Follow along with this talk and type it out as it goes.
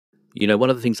You know, one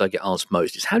of the things I get asked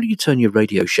most is, how do you turn your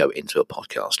radio show into a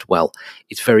podcast? Well,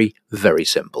 it's very, very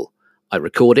simple. I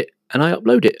record it and I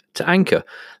upload it to Anchor.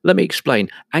 Let me explain.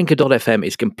 Anchor.fm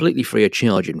is completely free of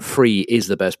charge, and free is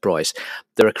the best price.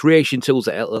 There are creation tools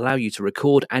that allow you to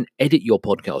record and edit your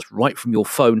podcast right from your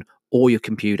phone or your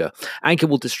computer. Anchor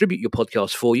will distribute your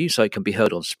podcast for you so it can be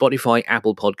heard on Spotify,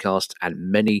 Apple Podcasts,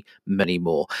 and many, many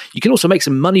more. You can also make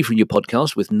some money from your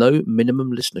podcast with no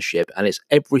minimum listenership, and it's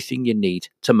everything you need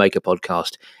to make a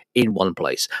podcast in one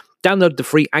place. Download the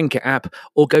free Anchor app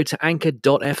or go to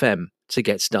anchor.fm to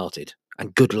get started.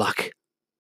 And good luck.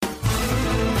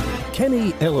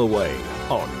 Kenny Ellaway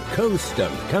on Coast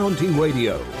and County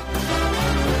Radio.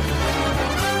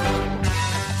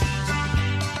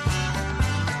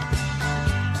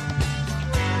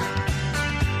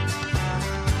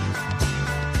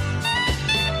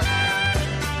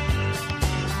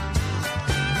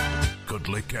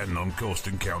 Cuddly Ken on Coast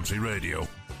and County Radio.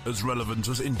 As relevant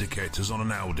as indicators on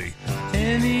an Audi.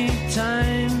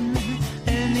 Anytime,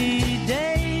 any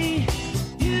day,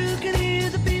 you can hear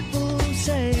the people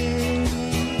say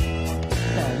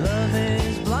that love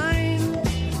is blind.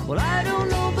 Well, I don't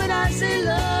know, but I say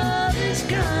love is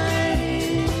kind.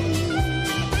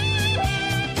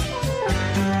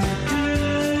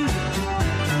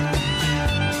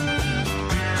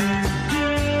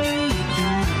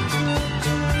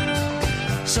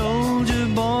 Soldier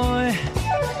boy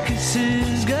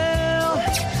kisses girl,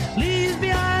 leaves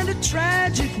behind a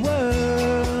tragic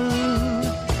world,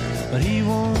 but he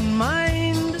won't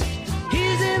mind.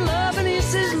 He's in love and he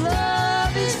says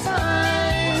love is fine.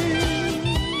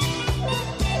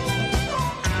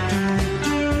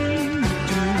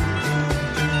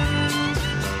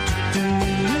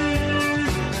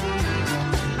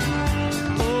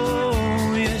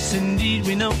 Oh, yes, indeed,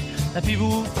 we know that people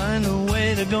will find a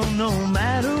way to go no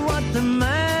matter what the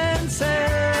man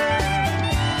says.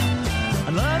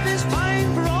 And love is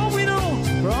fine for all we know.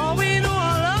 For all we know,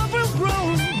 our love will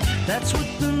grow. That's what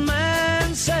the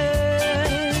man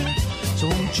said. So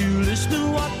won't you listen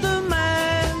to what the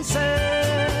man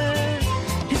said?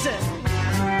 He said,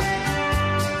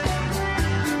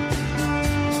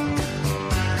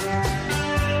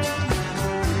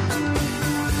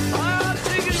 oh,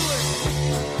 take it away.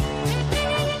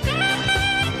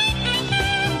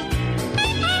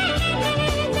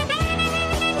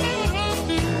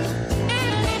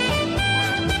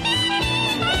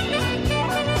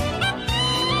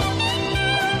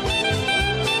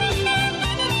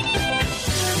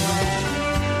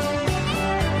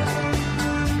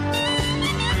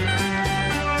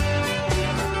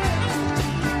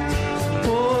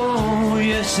 Oh,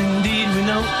 yes, indeed, we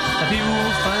know that people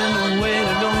will find a way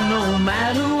to go no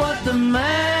matter what the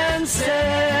man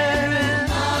said.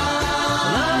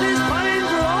 Love is fine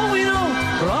for all we know.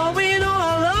 For all we know,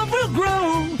 our love will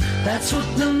grow. That's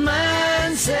what the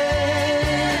man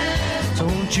said.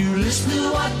 Don't you listen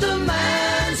to what the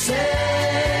man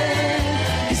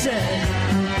said. He said,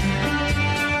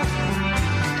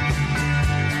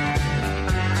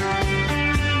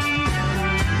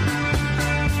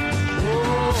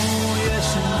 oh,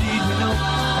 yes, indeed, we know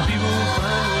that people will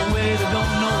find a way to go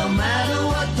no matter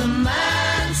what the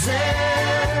man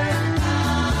said.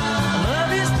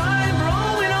 Love is fine for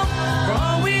all we know. For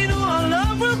all we know, our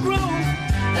love will grow.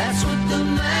 That's what the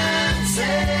man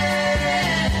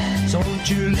said. So won't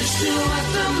you listen to what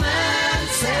the man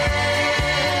said?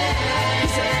 He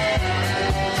said,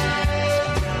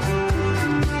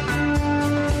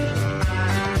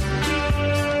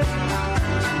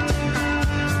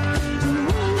 the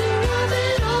wonder of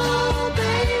it all,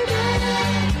 baby.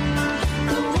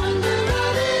 The wonder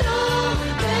of it all,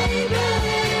 baby.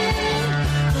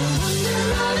 The wonder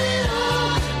of it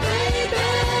all,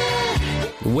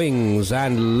 baby. Wings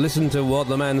and listen to what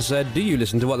the man said. Do you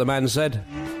listen to what the man said?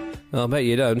 I'll bet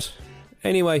you don't.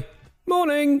 Anyway,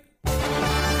 morning!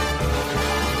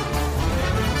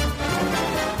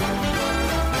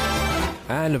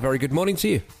 And a very good morning to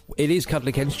you. It is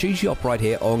Cuddly Ken's Cheese Shop right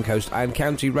here on Coast and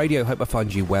County Radio. Hope I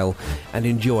find you well and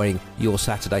enjoying your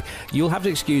Saturday. You'll have to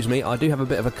excuse me, I do have a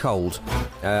bit of a cold.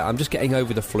 I'm just getting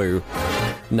over the flu.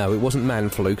 No, it wasn't man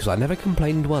flu, because I never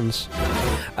complained once.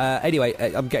 Anyway,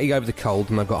 I'm getting over the cold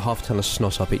and I've got half a ton of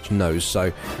snot up each nose,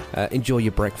 so enjoy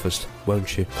your breakfast,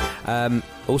 won't you?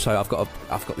 Also, I've got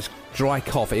this dry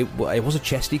cough. It was a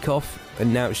chesty cough,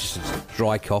 and now it's just a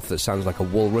dry cough that sounds like a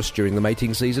walrus during the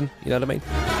mating season. You know what I mean?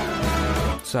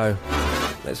 So,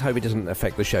 let's hope it doesn't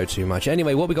affect the show too much.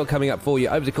 Anyway, what we got coming up for you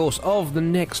over the course of the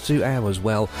next 2 hours?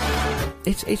 Well,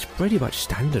 it's pretty much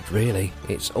standard, really.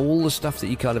 It's all the stuff that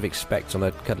you kind of expect on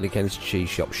a Cuddly Ken's Cheese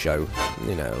Shop show.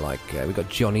 You know, like we've got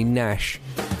Johnny Nash.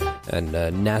 and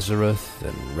Nazareth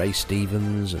and Ray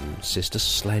Stevens and Sister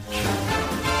Sledge.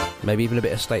 Maybe even a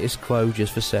bit of Status Quo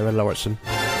just for Sarah Lauritsen.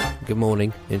 Good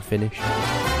morning in Finnish.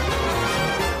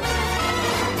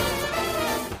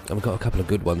 And we've got a couple of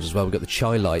good ones as well. We've got the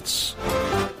Chai Lights,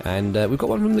 and we've got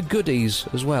one from the Goodies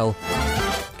as well.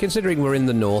 Considering we're in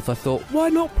the north, I thought, why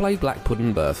not play Black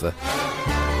Puddin' Bertha?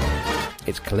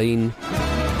 It's clean.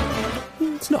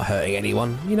 It's not hurting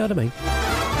anyone, you know what I mean?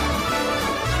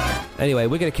 Anyway,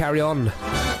 we're going to carry on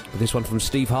with this one from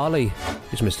Steve Harley.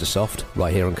 It's Mr. Soft,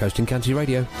 right here on Coasting County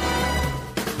Radio.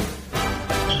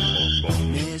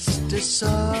 Mr.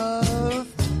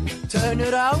 Soft, turn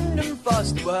around and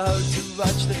fast the world to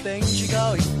watch the things you're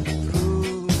going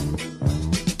through.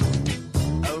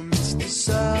 Oh, Mr.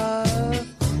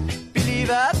 Soft,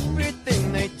 believe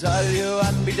everything they tell you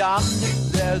and be damned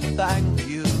if they'll thank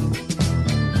you.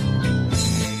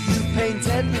 You paint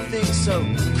everything so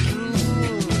cruel,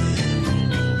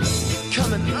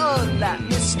 coming on like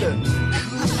Mr.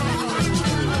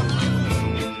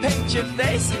 Paint your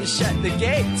face and shut the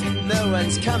gate. No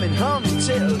one's coming home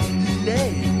till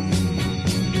late.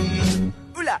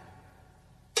 Oola,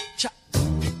 cha.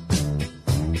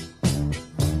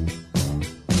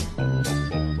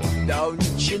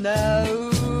 Don't you know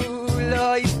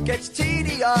life gets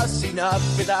tedious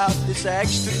enough without this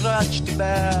extra grudge to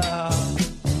bear?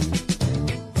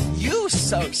 You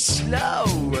so slow.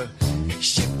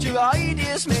 Shift your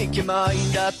ideas, make your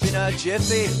mind up in a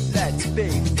jiffy. Let's be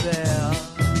fair.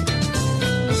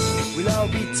 We'll all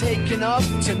be taken off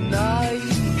tonight.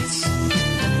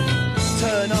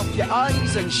 Turn off your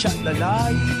eyes and shut the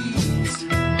lights.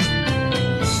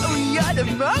 Oh, you're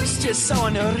the most, you're so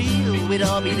unreal. We'd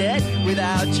all be dead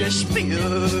without your spiel.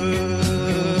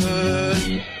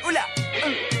 Oola,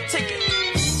 take it.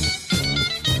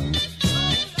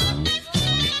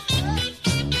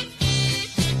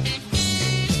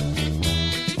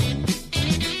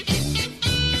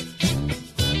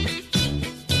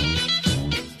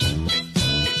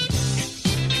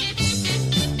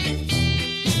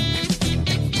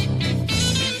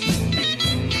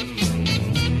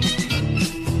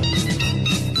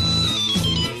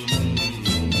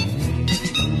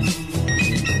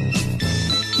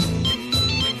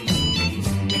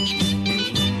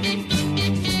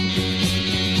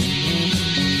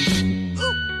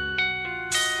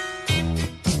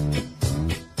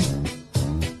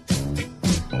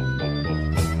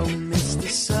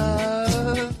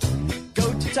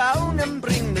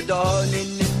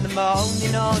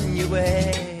 Morning on your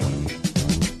way,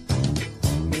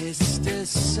 Mr.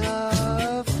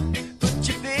 Soft, put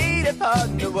your feet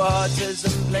upon the waters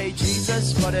and play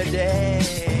Jesus for a day.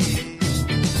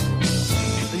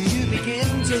 And you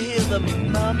begin to hear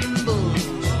them mumble,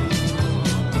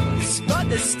 spot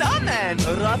the starman,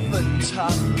 rough and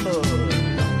tumble.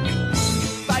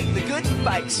 Fight the good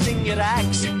fight, sling your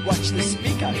axe, watch the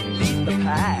speaker lead the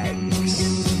packs.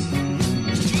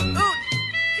 Ooh,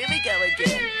 here we go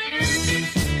again.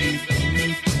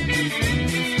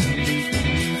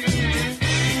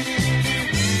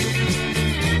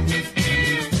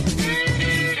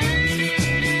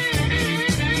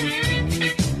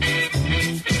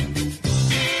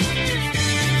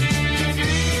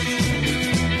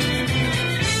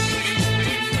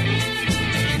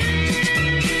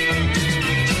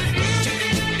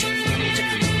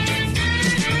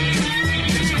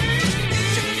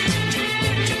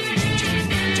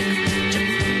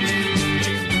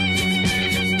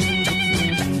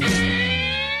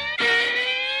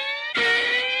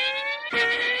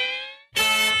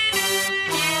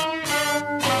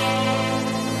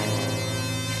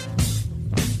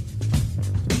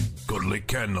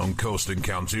 Ken on Coasting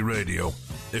County Radio.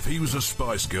 If he was a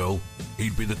Spice Girl,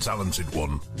 he'd be the talented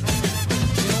one.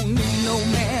 You don't need no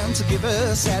man to give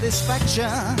her satisfaction.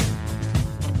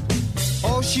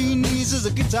 All she needs is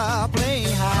a guitar playing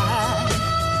high.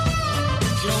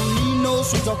 She don't need no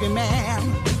sweet-talking man.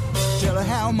 Tell her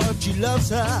how much he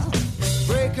loves her.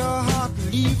 Break her heart,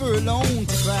 leave her alone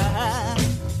to cry.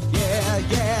 Yeah,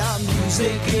 yeah,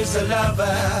 music is a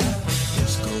lover.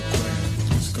 Disco queen,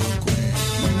 disco queen.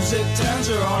 Music turns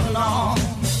her on and on.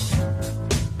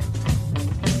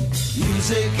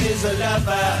 Music is a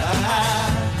lover.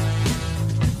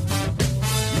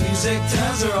 Music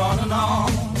turns her on and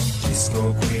on.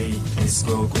 Disco queen,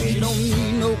 disco queen. You don't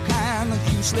need no kind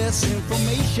of useless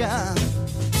information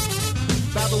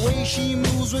by the way she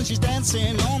moves when she's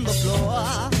dancing on the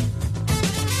floor.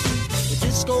 The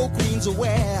disco queen's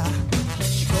aware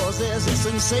she causes a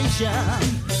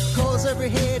sensation, cause every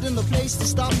head in the place to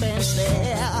stop and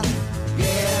stare.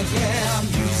 Yeah, yeah,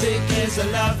 music is a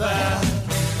lover.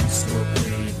 Disco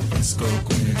queen, disco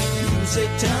queen. Music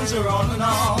turns her on and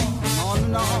on.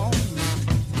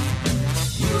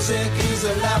 Music is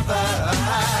a lover.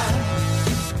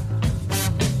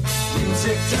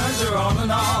 Music turns her on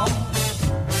and on.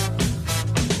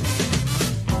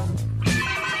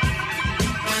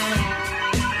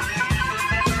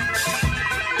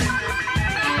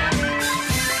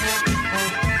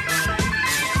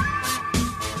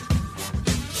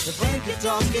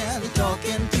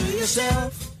 Talking to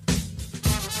yourself.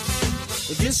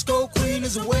 The disco queen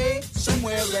is away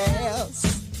somewhere else.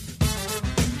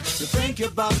 You think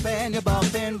you're bumping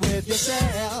with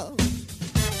yourself.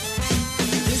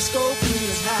 The disco queen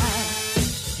is high.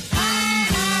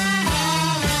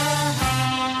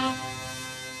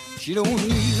 She don't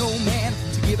need no man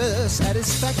to give her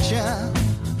satisfaction.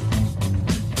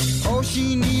 All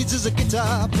she needs is a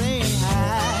guitar playing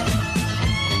high.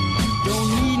 Don't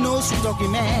need no sweet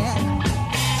talking man.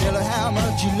 Tell her how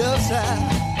much he loves her.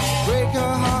 Break her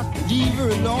heart, leave her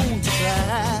alone to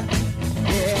cry.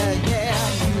 Yeah,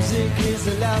 music is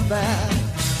a lover.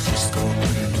 Disco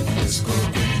queen.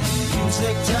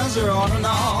 Music turns her on and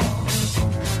on.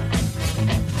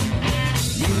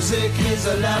 Music is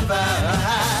a lover.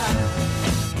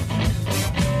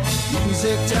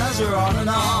 Music turns her on and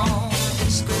on.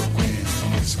 Disco queen.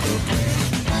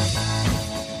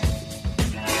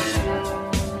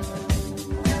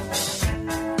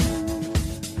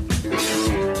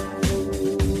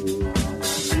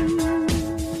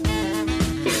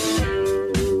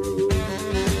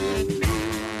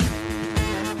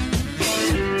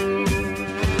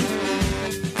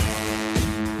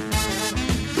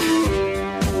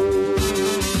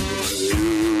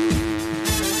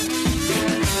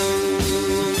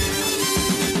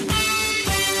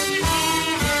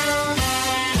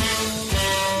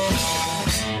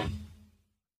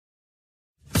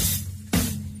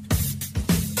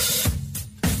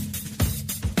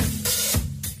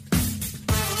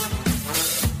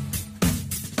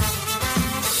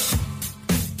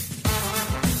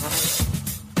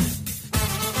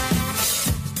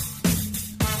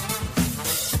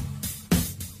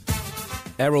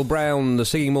 Errol Brown, the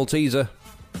Singing Malteser,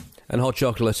 and Hot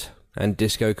Chocolate, and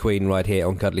Disco Queen right here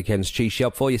on Cuddly Ken's Cheese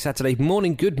Shop for you Saturday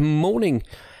morning. Good morning.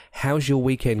 How's your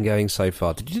weekend going so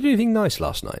far? Did you do anything nice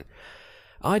last night?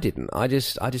 I didn't. I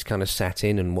just kind of sat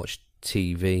in and watched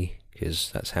TV,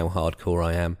 because that's how hardcore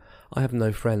I am. I have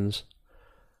no friends.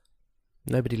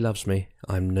 Nobody loves me.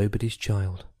 I'm nobody's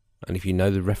child. And if you know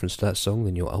the reference to that song,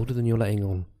 then you're older than you're letting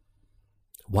on.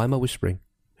 Why am I whispering?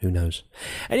 Who knows?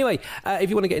 Anyway, if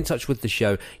you want to get in touch with the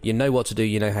show, you know what to do.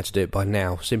 You know how to do it by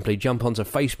now. Simply jump onto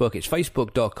Facebook. It's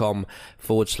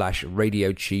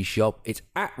facebook.com/Radio Cheese Shop. It's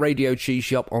at Radio Cheese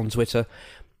Shop on Twitter.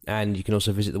 And you can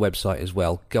also visit the website as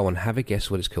well. Go on, have a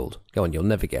guess what it's called. Go on, you'll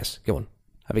never guess. Go on,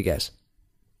 have a guess.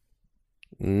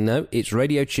 No, it's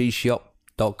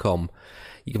radiocheeseshop.com.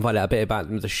 You can find out a bit about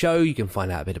the show, you can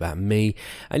find out a bit about me,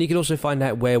 and you can also find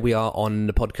out where we are on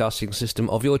the podcasting system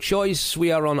of your choice.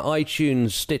 We are on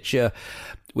iTunes, Stitcher,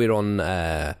 we're on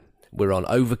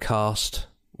Overcast,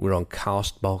 we're on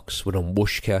Castbox, we're on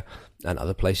Whooshka, and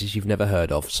other places you've never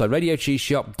heard of. So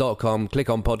radiocheeseshop.com, click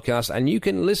on podcast, and you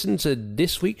can listen to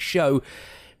this week's show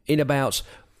in about,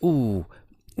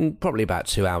 probably about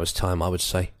 2 hours' time, I would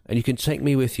say. And you can take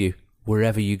me with you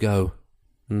wherever you go.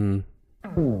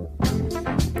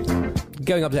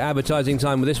 Going up to advertising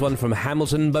time with this one from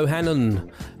Hamilton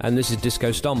Bohannon, and this is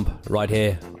Disco Stomp right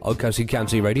here on Coast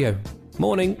County Radio.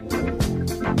 Morning.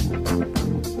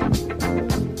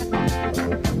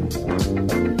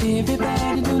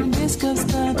 Everybody doing disco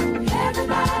stomp.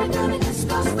 Everybody doing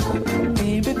disco stomp.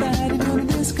 Everybody doing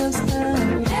disco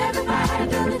stomp. Everybody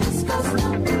doing disco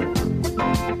stomp.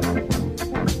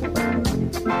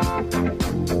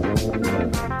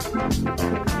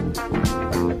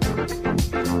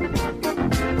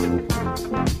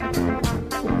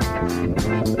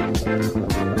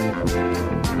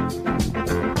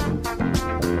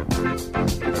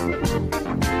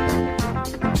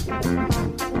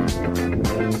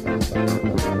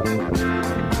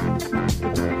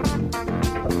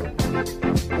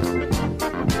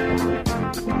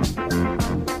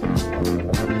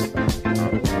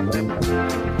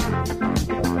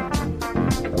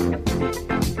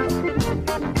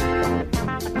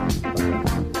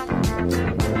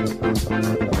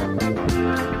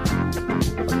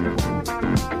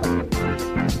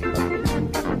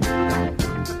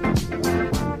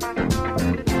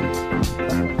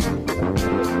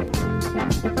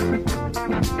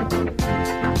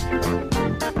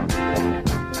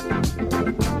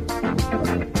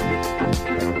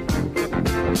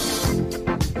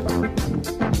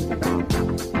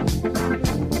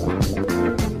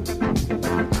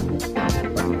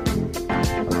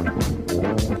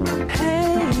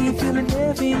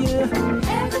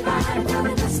 Everybody do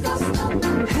the disco stomp.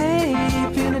 Hey,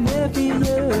 Philadelphia.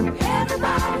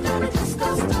 Everybody do the disco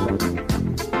stomp.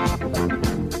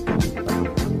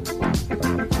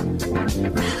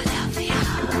 Philadelphia.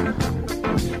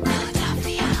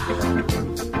 Philadelphia.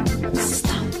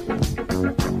 Stomp.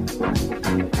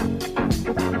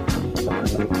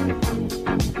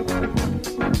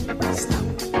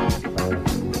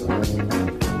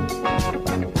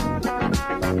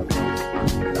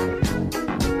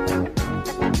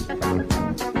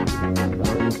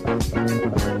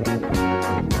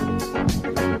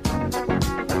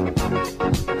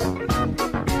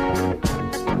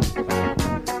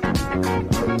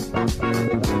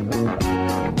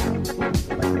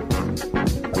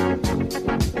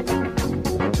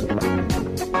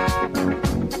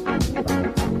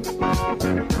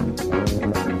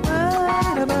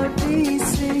 What about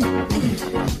DC?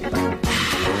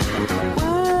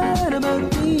 What about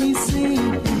DC?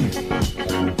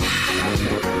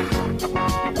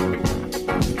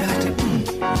 They like to,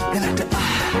 they like to,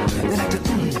 they like to,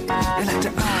 they like to,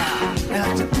 they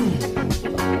like to,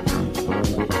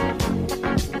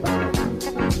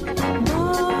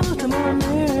 Baltimore,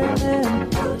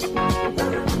 Maryland.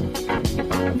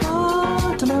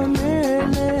 Baltimore,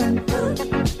 Maryland.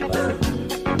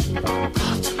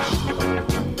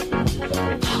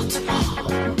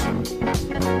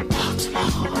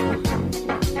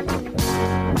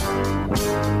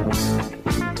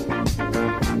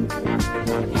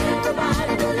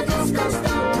 Everybody do the disco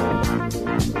stomp.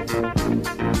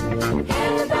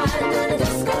 Everybody do the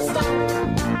disco stomp.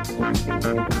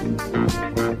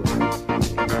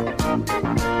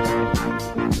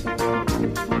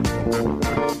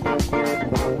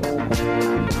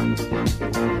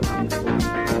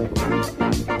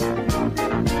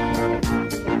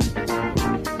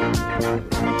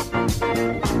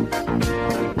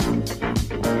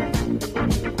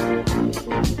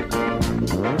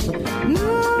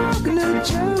 Newark, New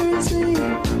Jersey.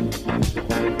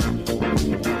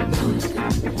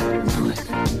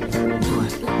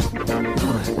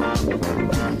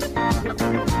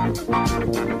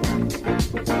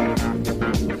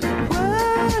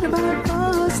 What about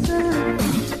Boston?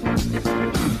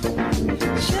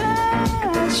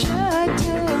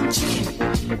 Chi-town.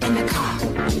 In the car,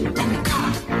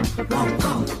 won't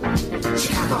go.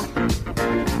 Chicago.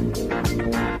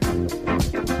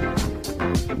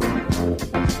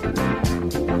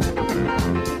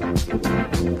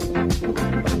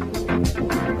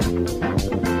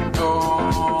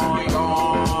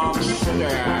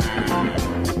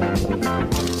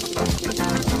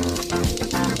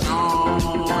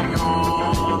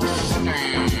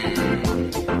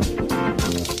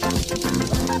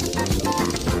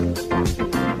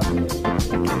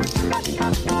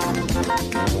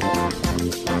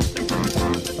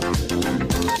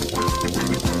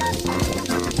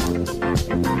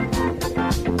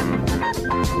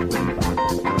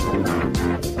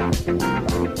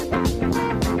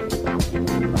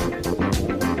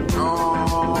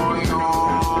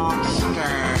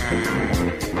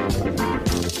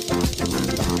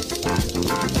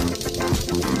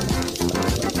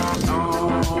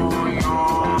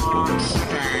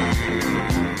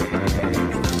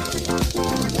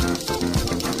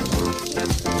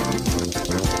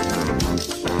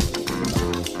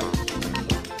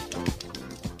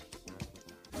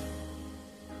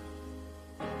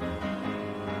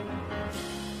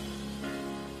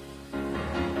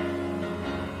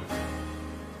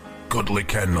 Cuddly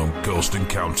Ken on Coast and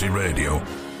County Radio.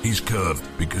 He's curved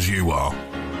because you are.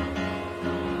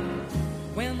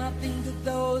 When I think of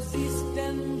those East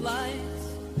End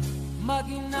lights,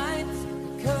 muggy nights,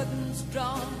 curtains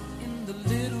drawn in the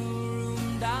little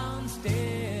room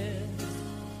downstairs.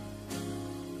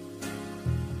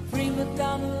 Prima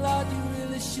Donna, Lord, you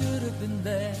really should have been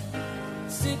there,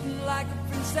 sitting like a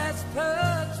princess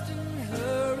perched in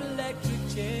her electric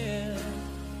chair.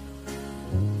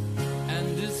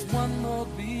 And just one more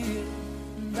beer,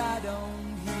 and I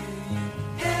don't hear you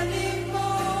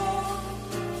anymore.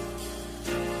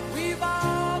 We've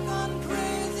all gone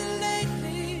crazy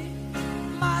lately,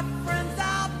 my friends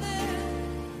out there,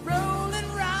 rolling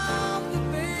round the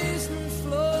basement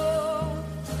floor.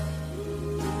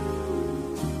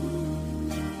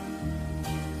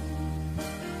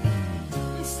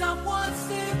 Someone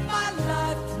saved my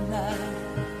life tonight,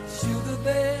 Sugar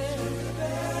Bear.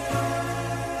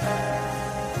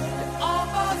 You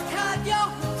almost had your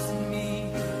hooks in me.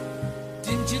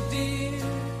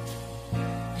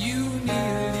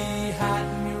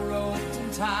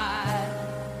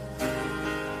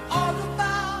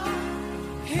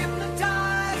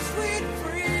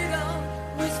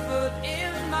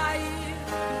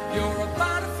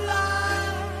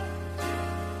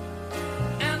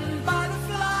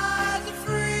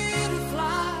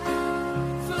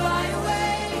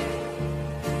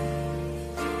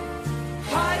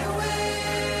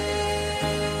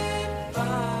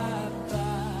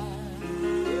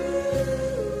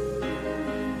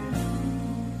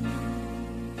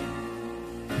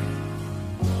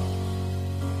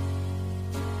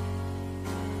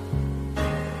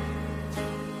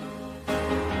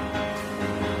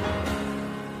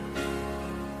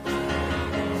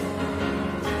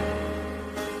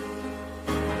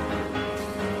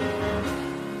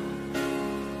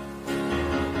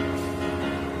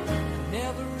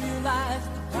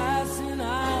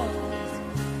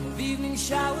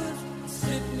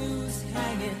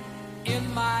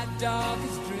 my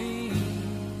darkest dreams.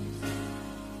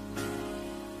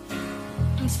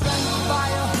 I'm strangled by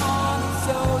a haunted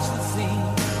social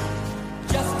scene,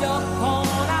 just a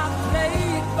pawn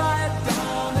outplayed by a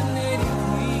dominating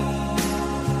queen.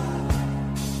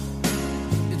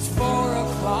 It's 4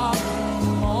 o'clock in the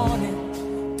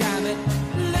morning, damn it,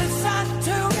 listen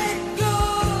to me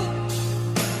good.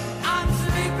 I'm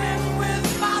sleeping with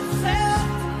myself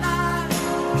tonight,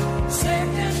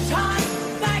 saved in time,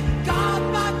 thank God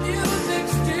my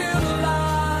music's still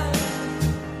alive.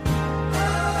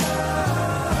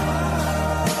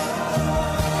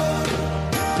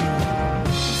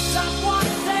 Someone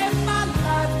saved my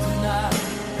life tonight,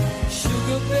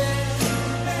 sugar bear.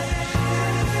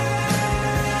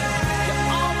 You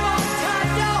almost had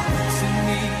your hooks in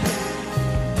me,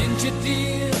 didn't you,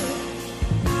 dear?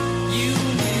 You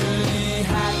nearly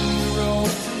had me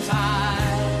roped and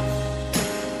tied.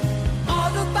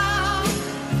 All about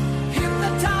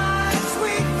hypnotized,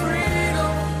 sweet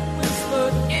freedom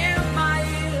whispered in my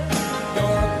ear.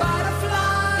 You're a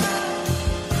butterfly,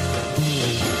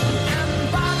 and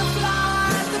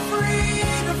butterflies are free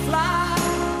to fly.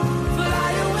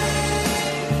 Fly away,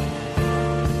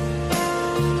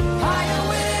 fly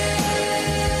away.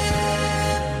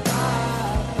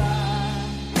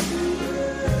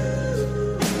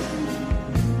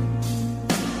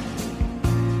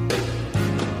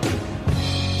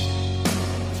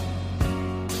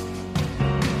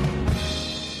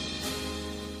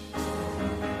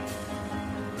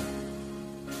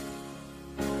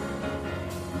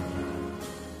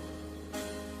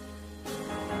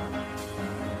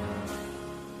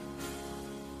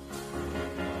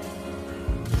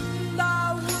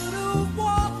 I would have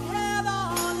walked head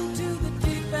on to the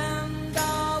deep end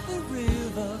of the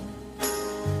river,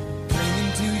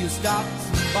 clinging to your stocks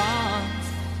and bonds,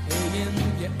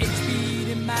 paying your HP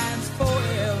demands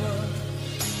forever.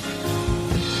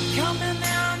 Coming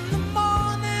in the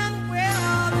morning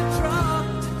with a truck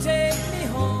to take me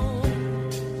home.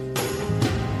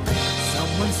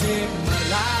 Someone saved my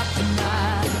life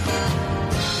tonight.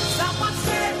 Someone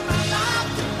saved my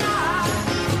life tonight.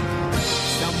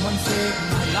 Someone saved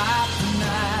my life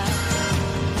tonight.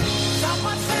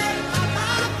 Someone saved my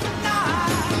life tonight.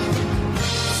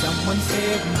 Someone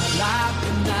saved my life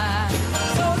tonight.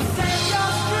 So save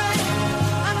your strength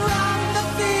and run the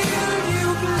field you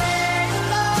play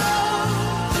alone.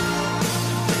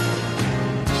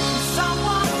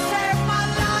 Someone saved my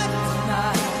life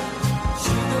tonight,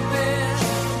 sugar bear.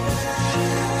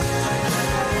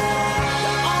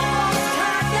 You almost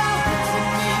had your hooks in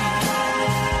me,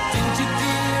 didn't you,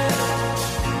 dear?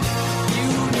 You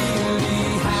nearly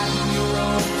had me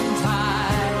roped and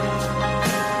tied.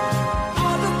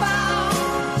 All about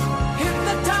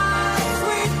hypnotized,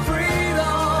 sweet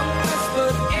freedom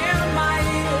whispered in my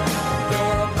ear.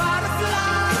 You're a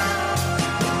butterfly,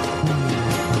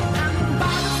 and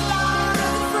butterflies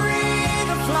are free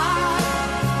to fly.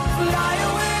 Fly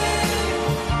away,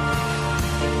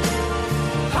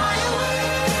 fly away,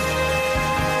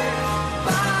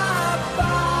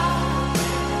 bye-bye.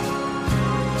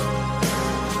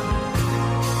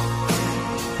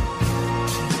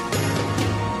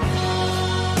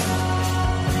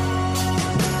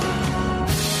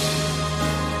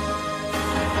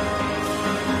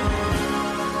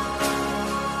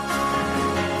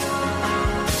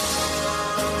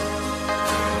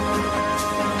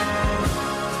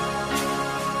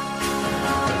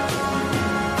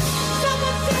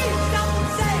 Someone save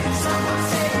my life.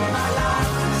 Someone save my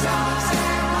life. Someone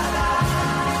save my life.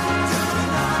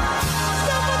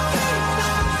 Someone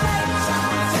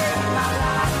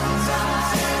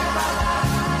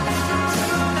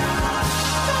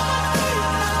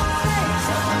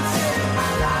save my life. Someone save my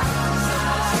life.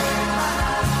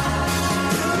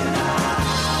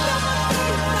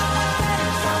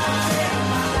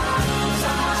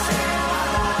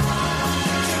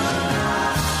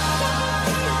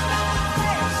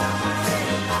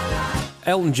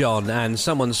 Elton John and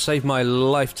Someone Saved My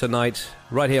Life Tonight,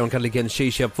 right here on Cuddly Ken's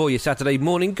Cheese Shop for your Saturday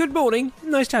morning. Good morning,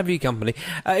 nice to have you company.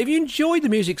 If you enjoyed the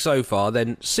music so far,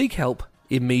 then seek help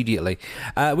immediately.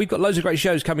 We've got loads of great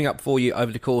shows coming up for you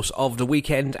over the course of the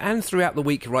weekend and throughout the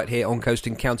week right here on Coast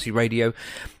and County Radio.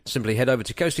 Simply head over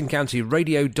to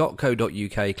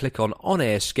coastandcountyradio.co.uk, click on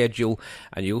air schedule,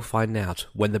 and you'll find out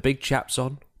when the big chap's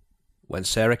on, when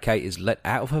Sarah Kate is let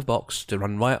out of her box to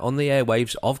run right on the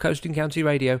airwaves of Coast and County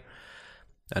Radio.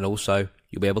 And also,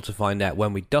 you'll be able to find out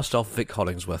when we dust off Vic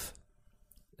Hollingsworth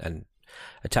and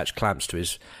attach clamps to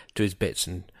his bits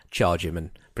and charge him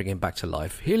and bring him back to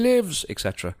life. He lives,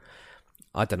 etc.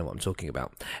 I don't know what I'm talking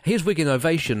about. Here's Wigan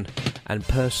Ovation and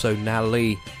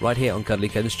Personally right here on Cuddly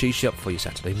Ken's Cheese Shop for your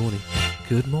Saturday morning.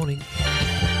 Good morning.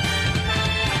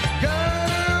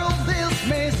 Girl, this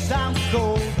may sound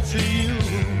cold to you.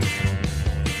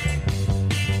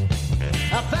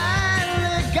 I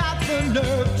finally got the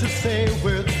nerve to say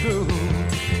we're through.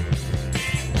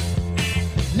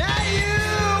 Now you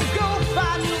go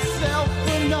find yourself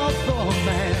another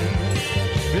man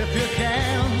if you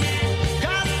can.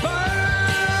 'Cause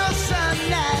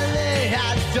personally,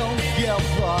 I don't give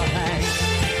a hang.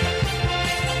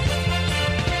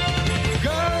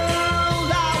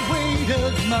 Girl, I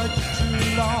waited much too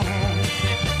long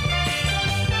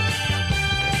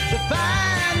to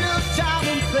find a time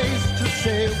and place to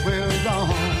say we're wrong.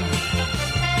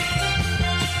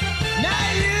 Now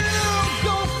you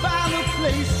go find a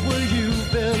place where you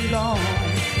belong.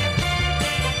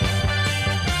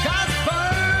 'Cause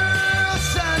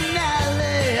personally,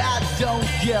 I don't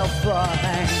give a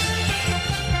hang.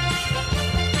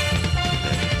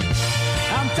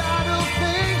 I'm tired of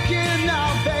thinking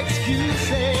of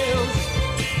excuses,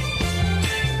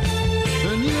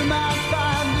 and you might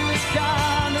find this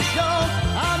kind of show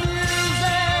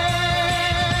amusing.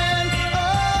 Oh,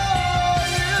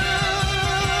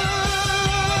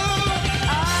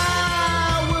 I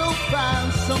will find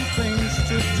some things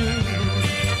to do.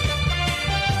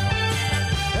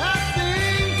 I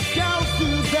think I'll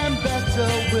do them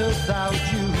better without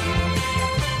you.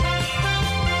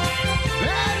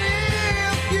 And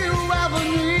if you ever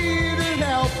need an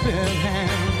helping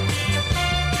hand,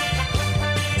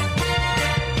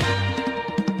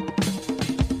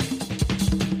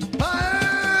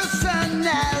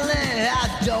 personally, I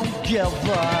don't give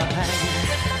a hang.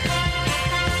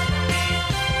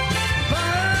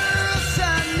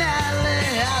 Personally,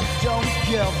 I don't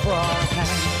give a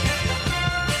hang.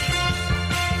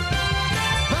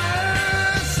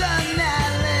 Personally,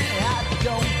 I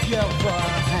don't give a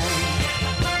hang.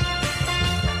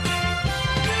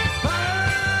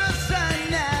 Personally,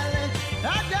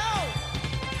 I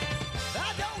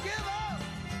don't give a.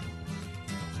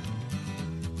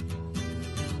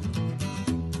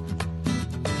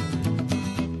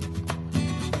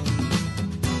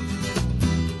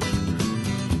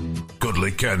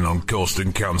 Cuddly Ken on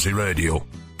Coasting County Radio.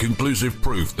 Conclusive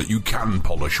proof that you can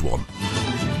polish one.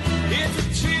 It's a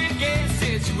tricky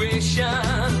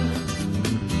situation.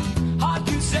 Hard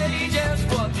to say just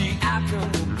what the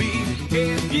outcome will be.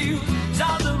 If you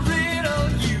solve the riddle,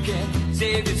 you can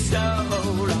save your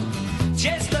soul.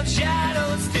 Chest of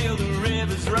shadows till the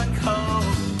rivers run cold.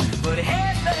 But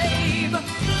hey, babe,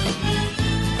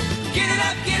 get it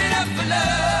up for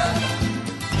love.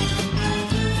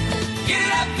 Get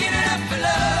it up for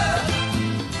love.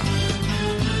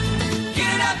 Get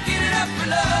it up for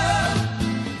love.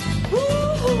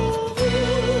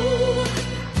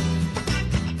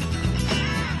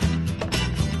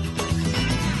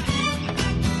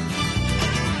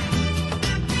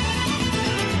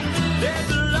 There's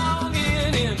a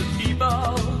longing in the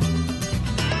people.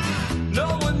 No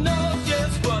one knows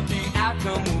just what the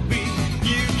outcome will be.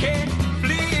 You can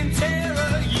flee in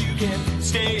terror, you can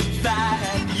stay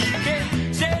inside, you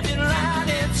can stand in line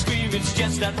and scream, it's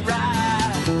just not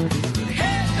right.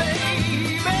 Hey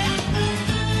baby,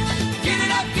 get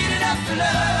it up for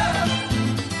love.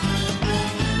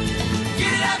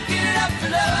 Get it up for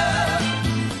love.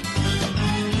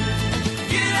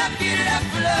 Get it up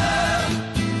for love.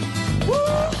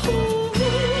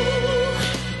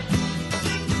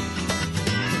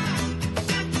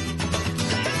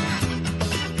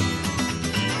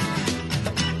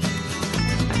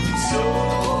 So,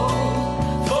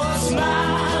 for a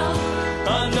smile,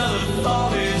 another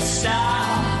falling star,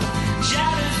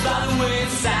 shattered by the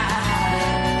wayside.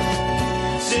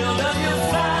 Still love you'll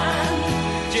find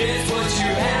just what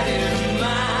you had in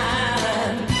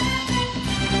mind.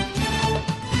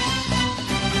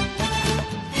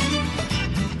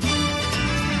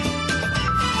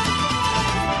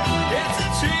 It's a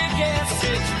tricky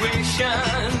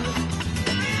situation.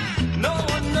 No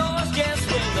one knows just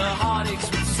when the heartaches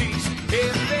will cease.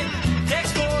 If it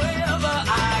takes forever,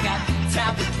 I got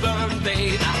time to burn,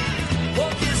 babe. I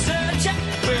won't be searching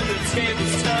when the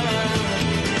tables turn.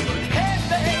 Hey,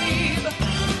 babe,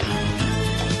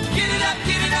 get it up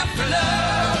for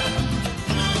love.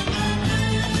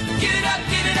 Get it up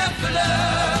for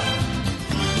love.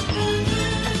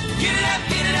 Get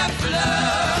it up for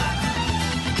love.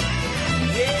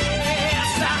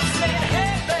 Yes, I said,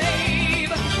 hey, babe.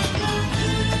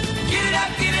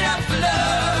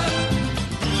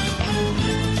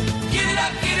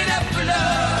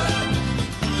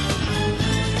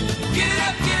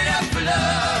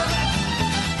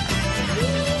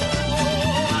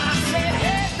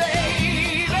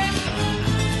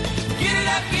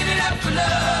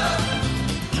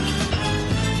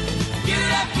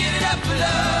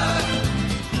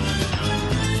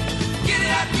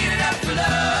 after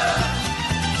love.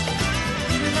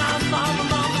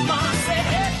 Mama said,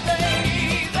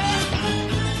 hey,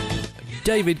 baby.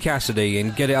 David Cassidy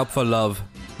and Get It Up for Love.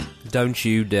 Don't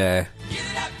you dare.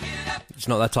 It's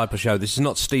not that type of show. This is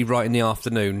not Steve Wright in the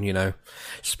afternoon, you know.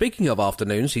 Speaking of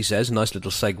afternoons, he says, nice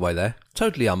little segue there.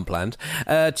 Totally unplanned.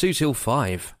 2 till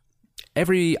 5.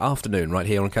 Every afternoon, right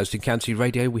here on Coast and County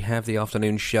Radio, we have the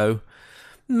afternoon show,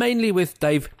 mainly with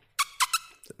Dave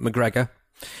McGregor.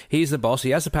 He's the boss.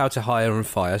 He has the power to hire and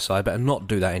fire, so I better not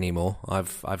do that anymore.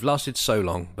 I've lasted so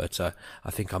long, but I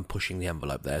think I'm pushing the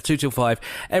envelope there. 2 till 5,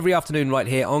 every afternoon right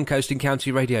here on Coast and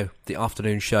County Radio, the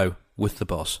afternoon show with the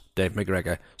boss, Dave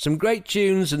McGregor. Some great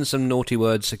tunes and some naughty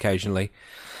words occasionally.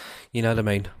 You know what I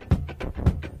mean?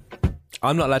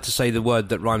 I'm not allowed to say the word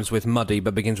that rhymes with muddy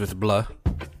but begins with blur.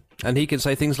 And he can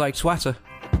say things like swatter.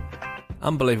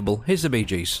 Unbelievable. Here's the Bee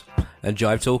Gees and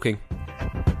Jive Talking.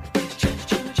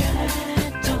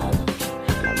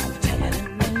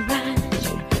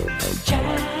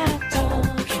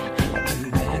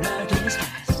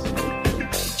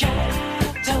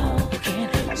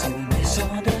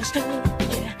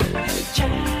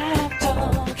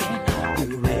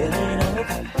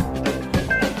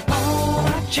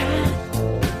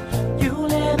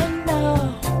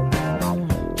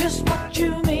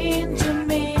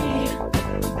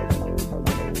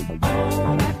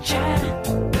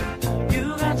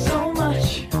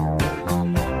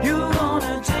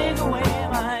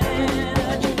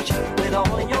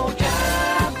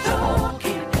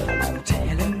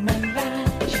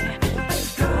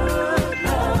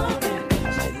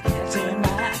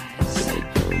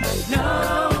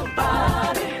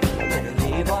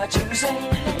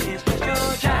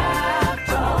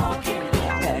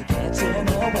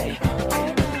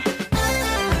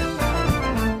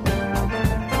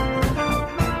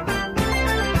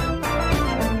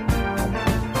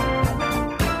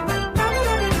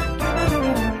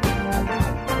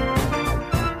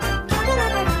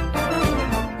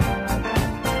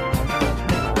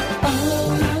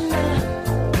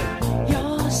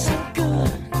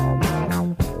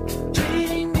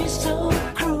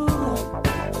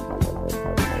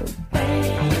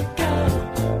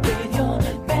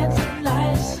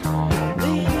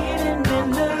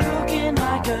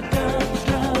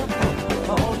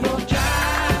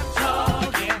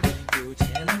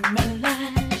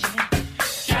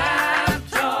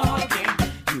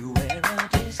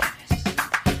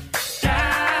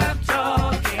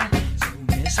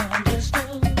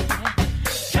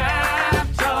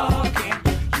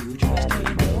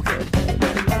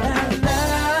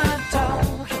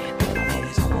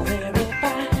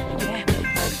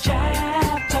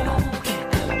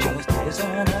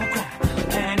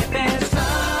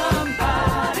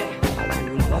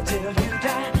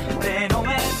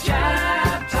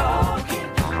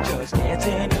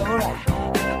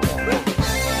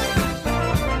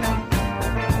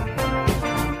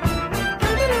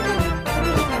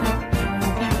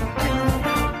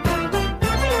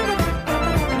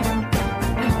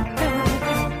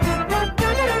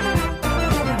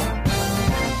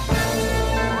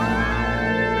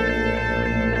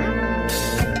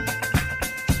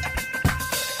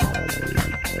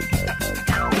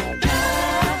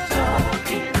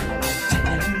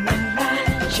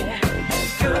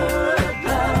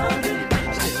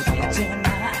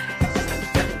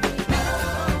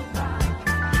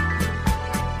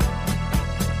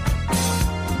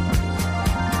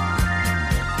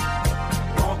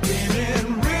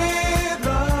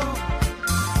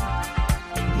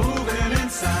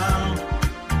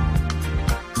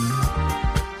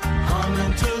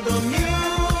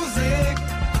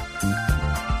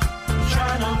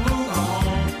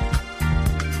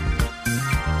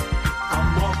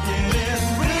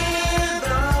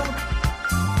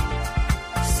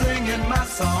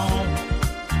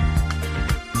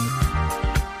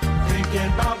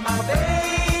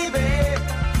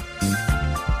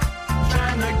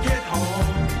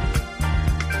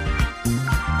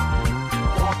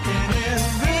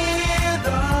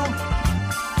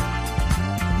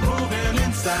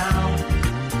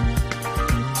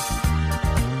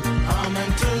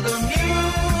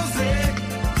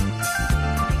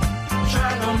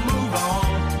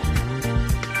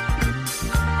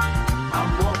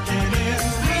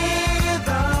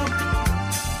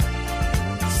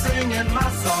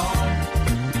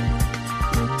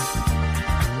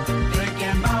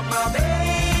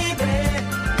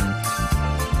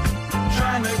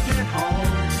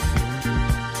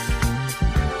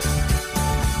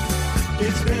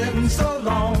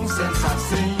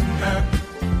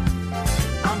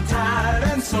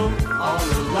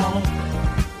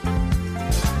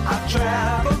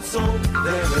 Traveled so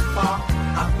very far.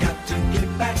 I've got to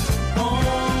get back home.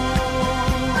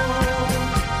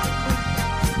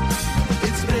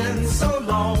 It's been so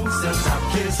long since I've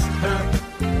kissed her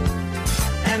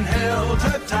and held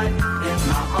her tight in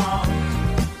my arms.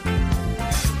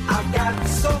 I've got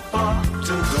so far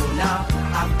to go now.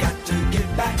 I've got to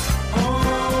get back home.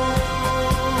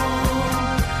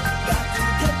 Got to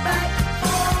get back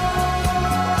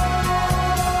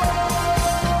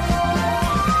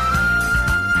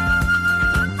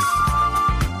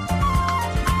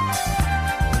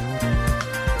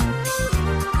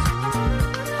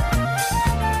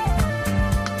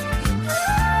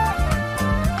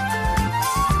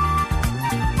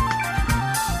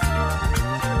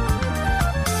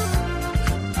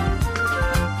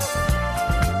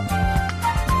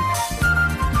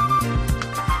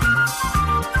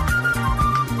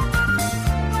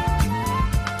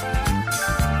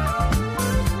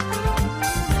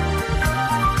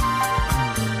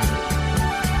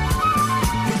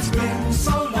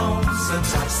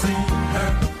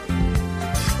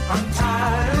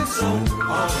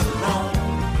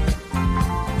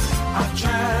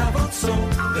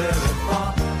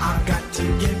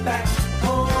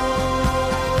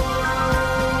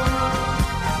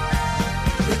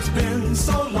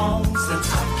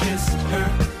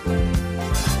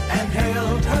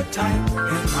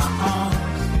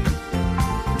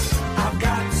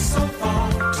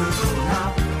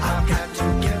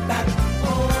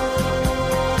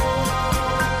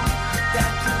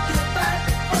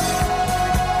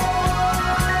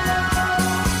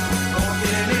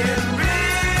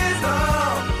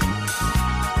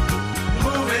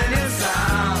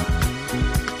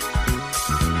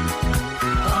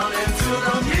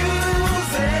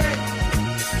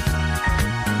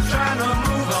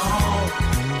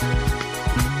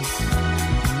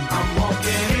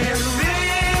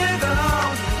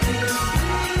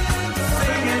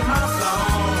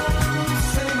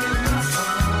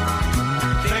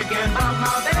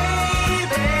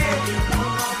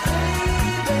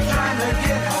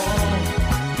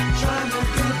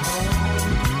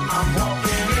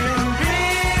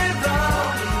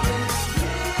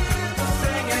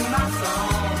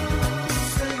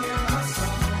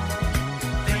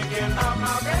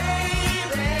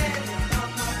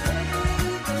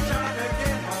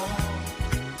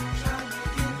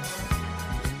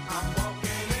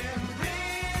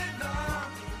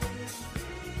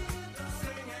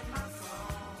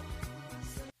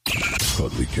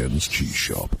Cuddly Ken's Cheese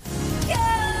Shop.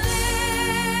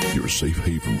 Your safe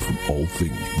haven from all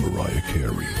things Mariah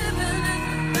Carey.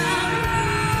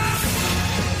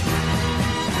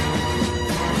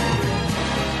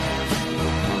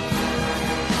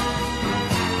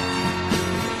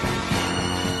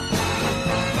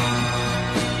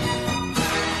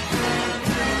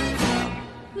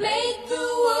 Make the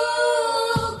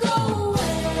world go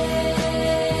away.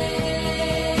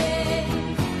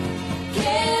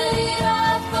 Get it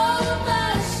off of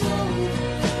my shoulders.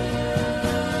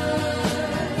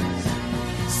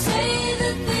 Say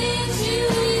the things you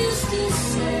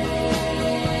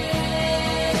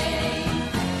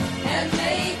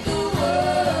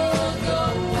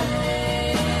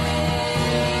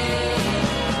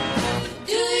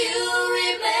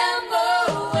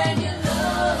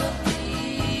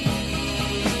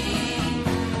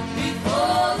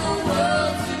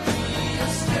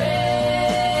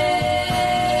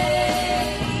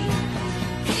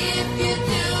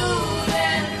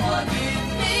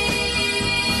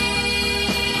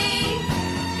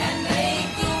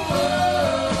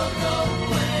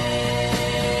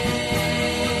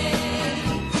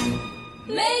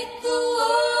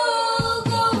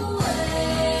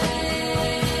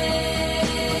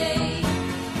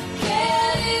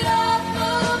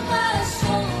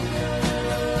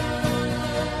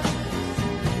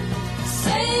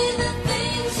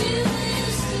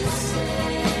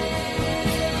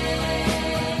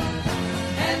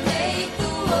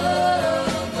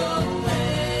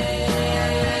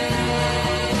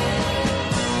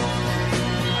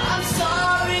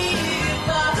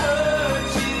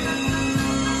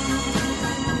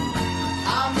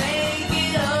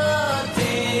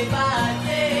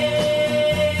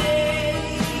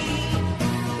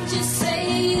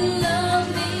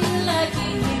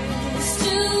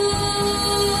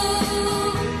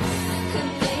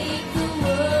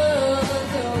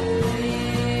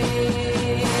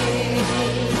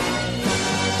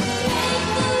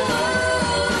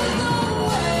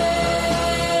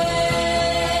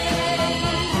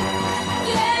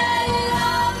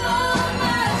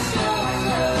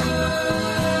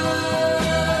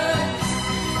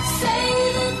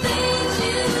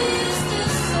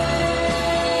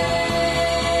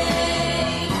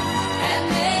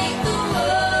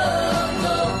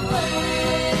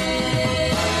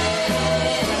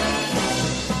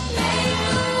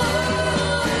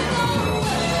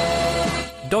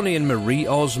Johnny and Marie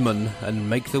Osmond and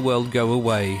Make the World Go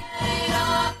Away.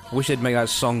 Wish they'd make that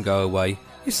song go away.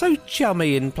 It's so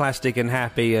chummy and plastic and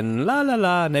happy and la la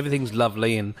la and everything's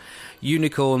lovely and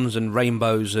unicorns and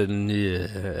rainbows and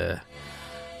I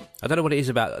don't know what it is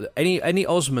about any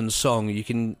Osmond song. You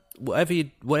can whatever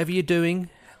you're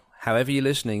doing, however you're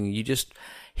listening, you just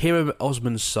hear an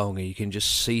Osmond song and you can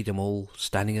just see them all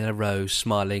standing in a row,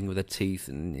 smiling with their teeth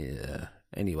and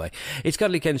Anyway, it's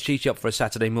Cuddly Ken's Cheese Shop for a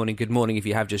Saturday morning. Good morning if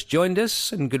you have just joined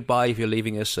us, and goodbye if you're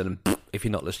leaving us, and if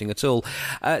you're not listening at all.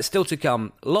 Still to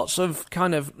come, lots of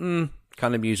kind of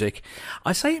music.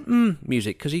 I say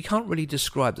music because you can't really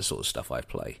describe the sort of stuff I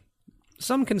play.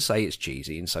 Some can say it's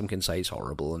cheesy, and some can say it's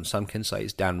horrible, and some can say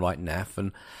it's downright naff,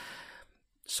 and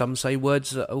some say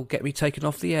words that will get me taken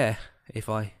off the air if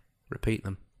I repeat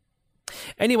them.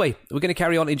 Anyway, we're going to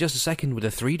carry on in just a second with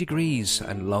the 3 Degrees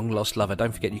and Long Lost Lover.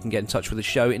 Don't forget you can get in touch with the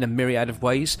show in a myriad of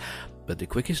ways, but the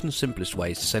quickest and simplest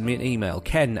way is to send me an email,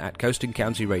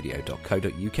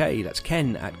 ken@coastingcountyradio.co.uk. That's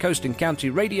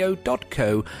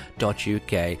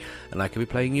ken@coastingcountyradio.co.uk, and I could be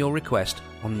playing your request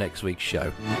on next week's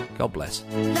show. God bless.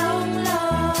 Long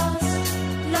lost,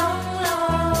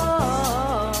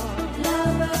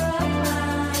 lover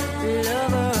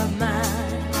of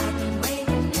mine. I've been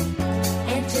waiting,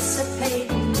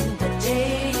 anticipating the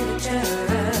day you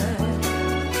return.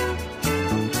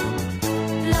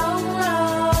 Long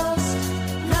lost,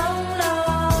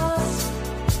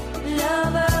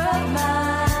 lover of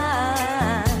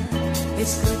mine.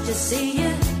 It's good to see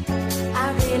you. I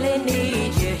really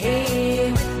need you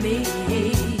here with me.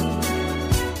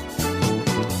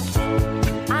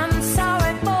 I'm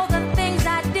sorry for the things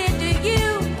I did to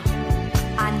you.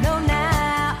 I know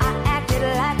now I acted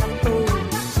like a fool.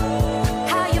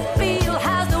 How you feel?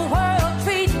 How's the world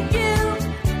treating you?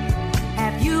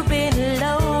 Have you been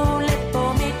lonely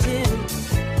for me too?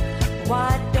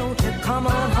 Why don't you come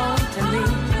on home to me?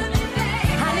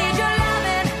 I need your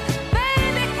loving,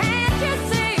 baby, can't you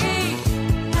see?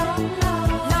 Long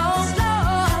lost,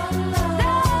 lover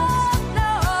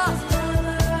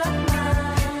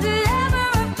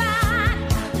of mine.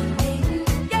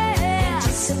 Yeah,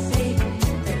 anticipating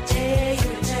the day you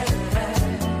return.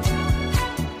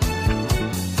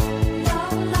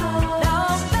 Long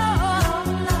lost, lover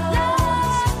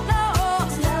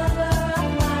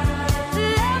of mine.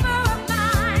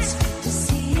 To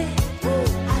see it,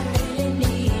 I really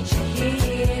need you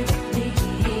here with me.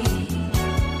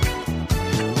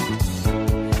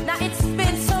 Now it's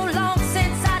been so long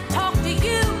since I talked to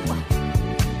you.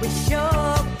 We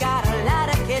sure got a lot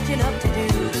of catching up to do.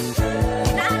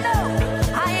 Now I know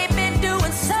I ain't been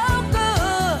doing so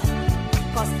good,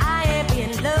 'cause I ain't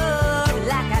being loved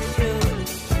like I should.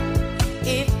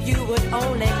 If you would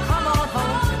only come on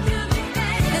home to me,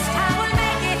 this time will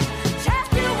make it. Just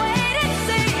you wait and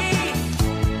see.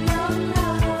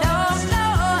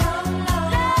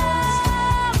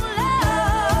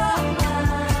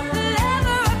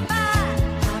 Lover of mine.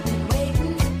 I've been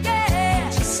waiting,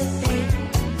 anticipating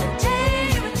the day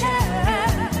you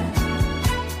return.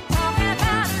 Talking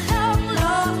about lover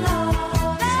of mine.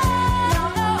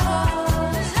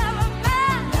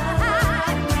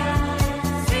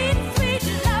 Sweet, sweet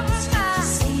lover of mine.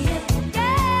 See it,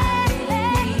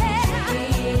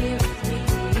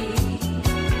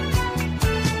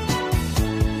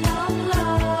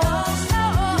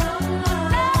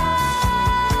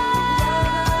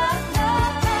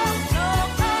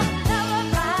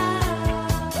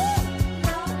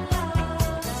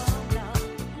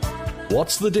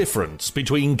 What's the difference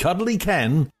between Cuddly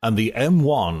Ken and the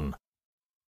M1?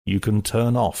 You can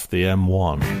turn off the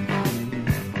M1.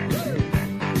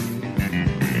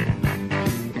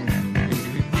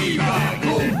 We like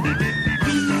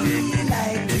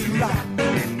to rock,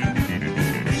 believe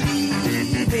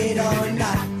it or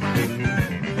not.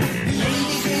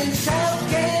 Ladies in the South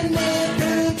can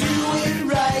never do it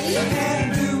right. They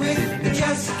can't do it, they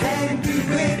just can't do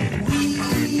it. We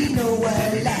know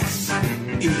a lass,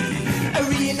 I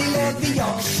really love the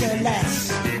Yorkshire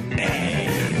lass.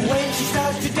 When she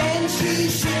starts to dance, she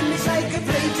shimmies like a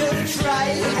plate of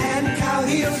tripe. And cow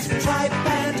heels, tripe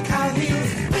and cow heels.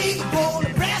 Big bowl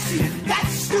of brassy,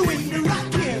 that's the way to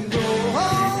rock and roll.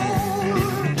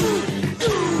 Ooh,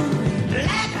 ooh.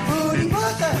 Black pudding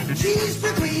butter, she's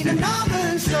the queen of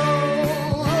Northern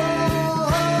soul.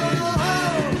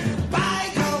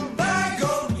 Bygone,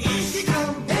 bygone, here she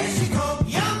come,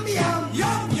 yum, yum,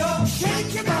 yum, yum.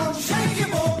 Shake your bum, shake your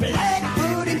bum. Black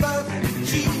pudding butter,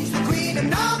 she's the queen of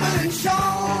Northern soul.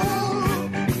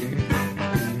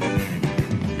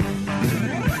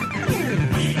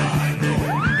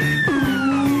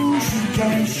 Ooh, she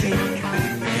can shake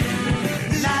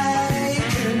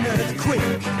like an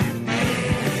earthquake.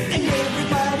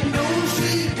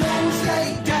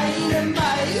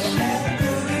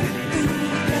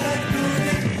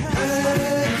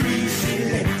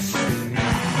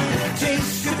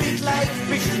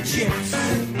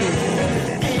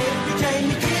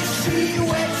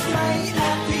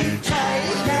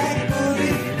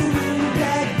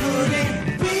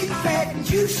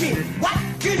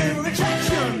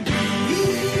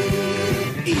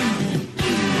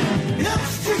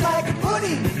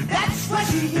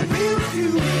 be real to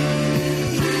me.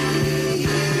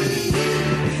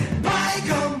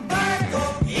 Bygone,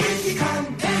 bygone, here she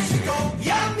come, there she go.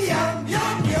 Yum, yum,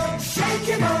 yum, yum. Shake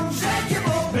your bum, shake your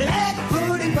bum. Black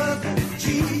pudding butter,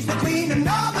 she's the queen of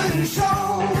Northern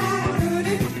Soul.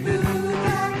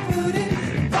 Black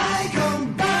pudding,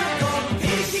 bygone, bygone,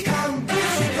 here she come,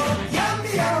 there she go. Yum,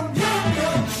 yum, yum,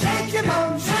 yum. Shake your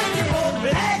bum, shake your bum.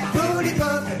 Black pudding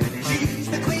butter, she's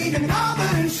the queen of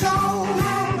Northern Soul.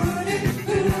 Black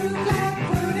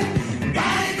pudding,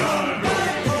 bygone,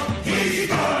 bygone, here she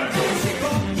come, there she go.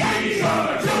 Yum, yum,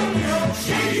 yum, yum.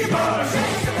 Shake your bum,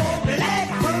 shake your bum. Black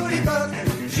pudding butter,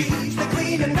 she's the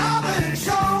queen of Northern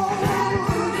Soul.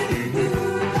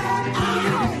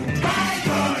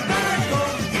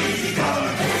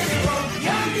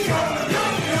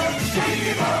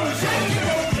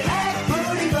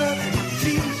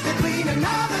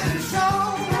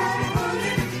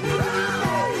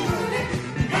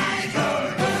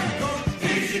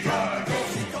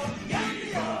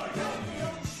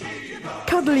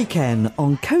 Cuddly Ken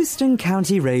on Coast and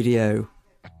County Radio.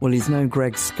 Well, he's no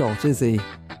Greg Scott, is he?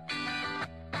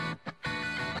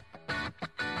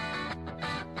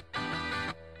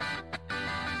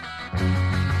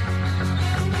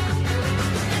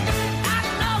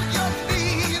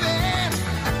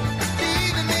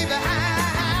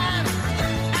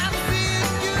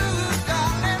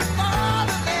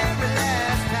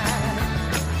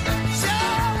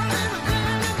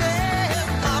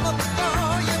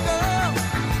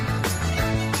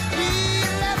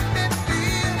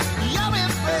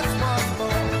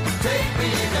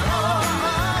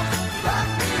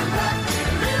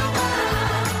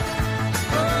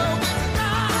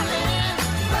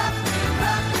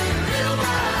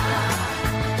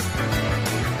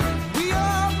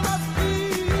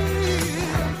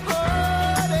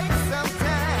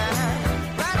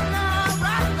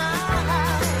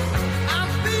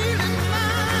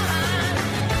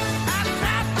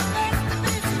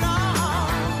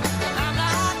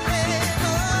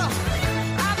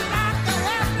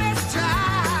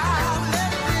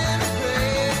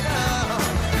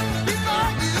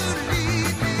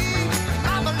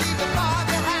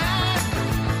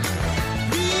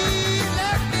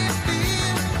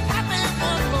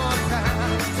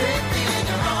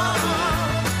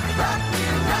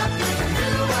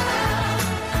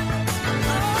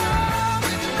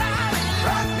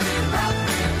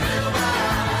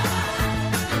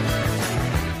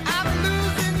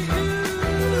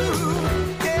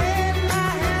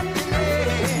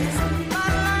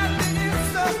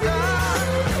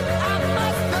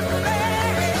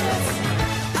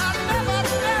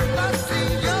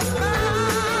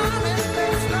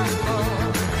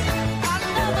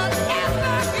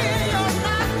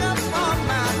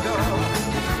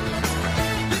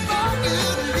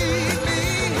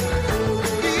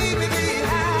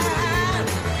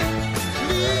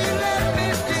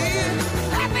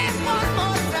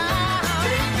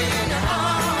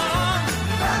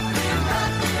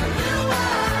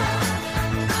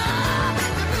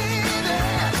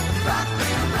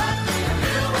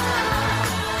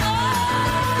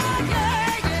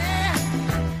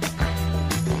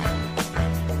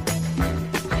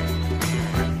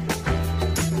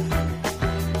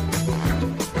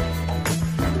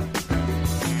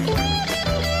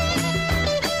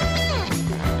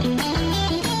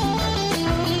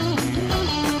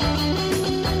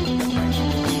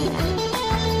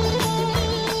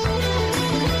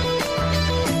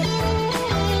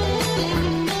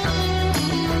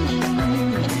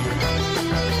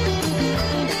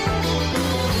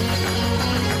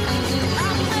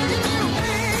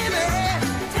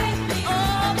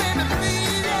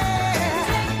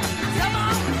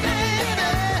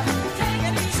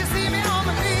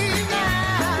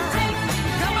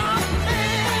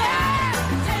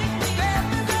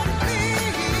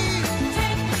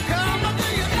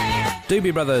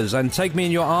 Doobie Brothers and Take Me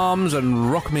in Your Arms and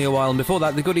Rock Me a While. And before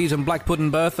that, The Goodies and Black Puddin'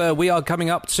 Bertha. We are coming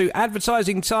up to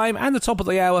advertising time and the top of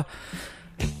the hour.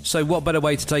 So what better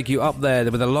way to take you up there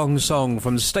than with a long song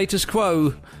from Status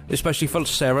Quo, especially for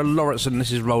Sarah Lauritsen.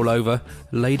 This is Roll Over,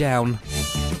 Lay Down.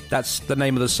 That's the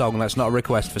name of the song. That's not a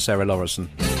request for Sarah Lauritsen.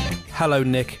 Hello,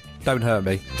 Nick. Don't hurt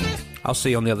me. I'll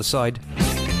see you on the other side.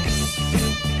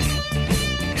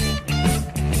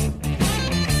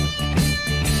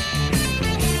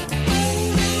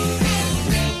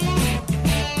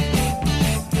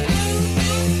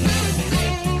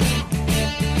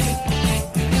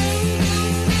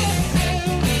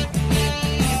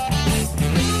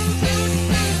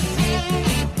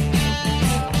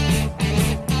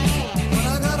 When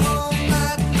I got home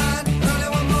that night, early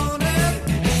one morning,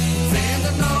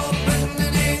 standing open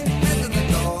and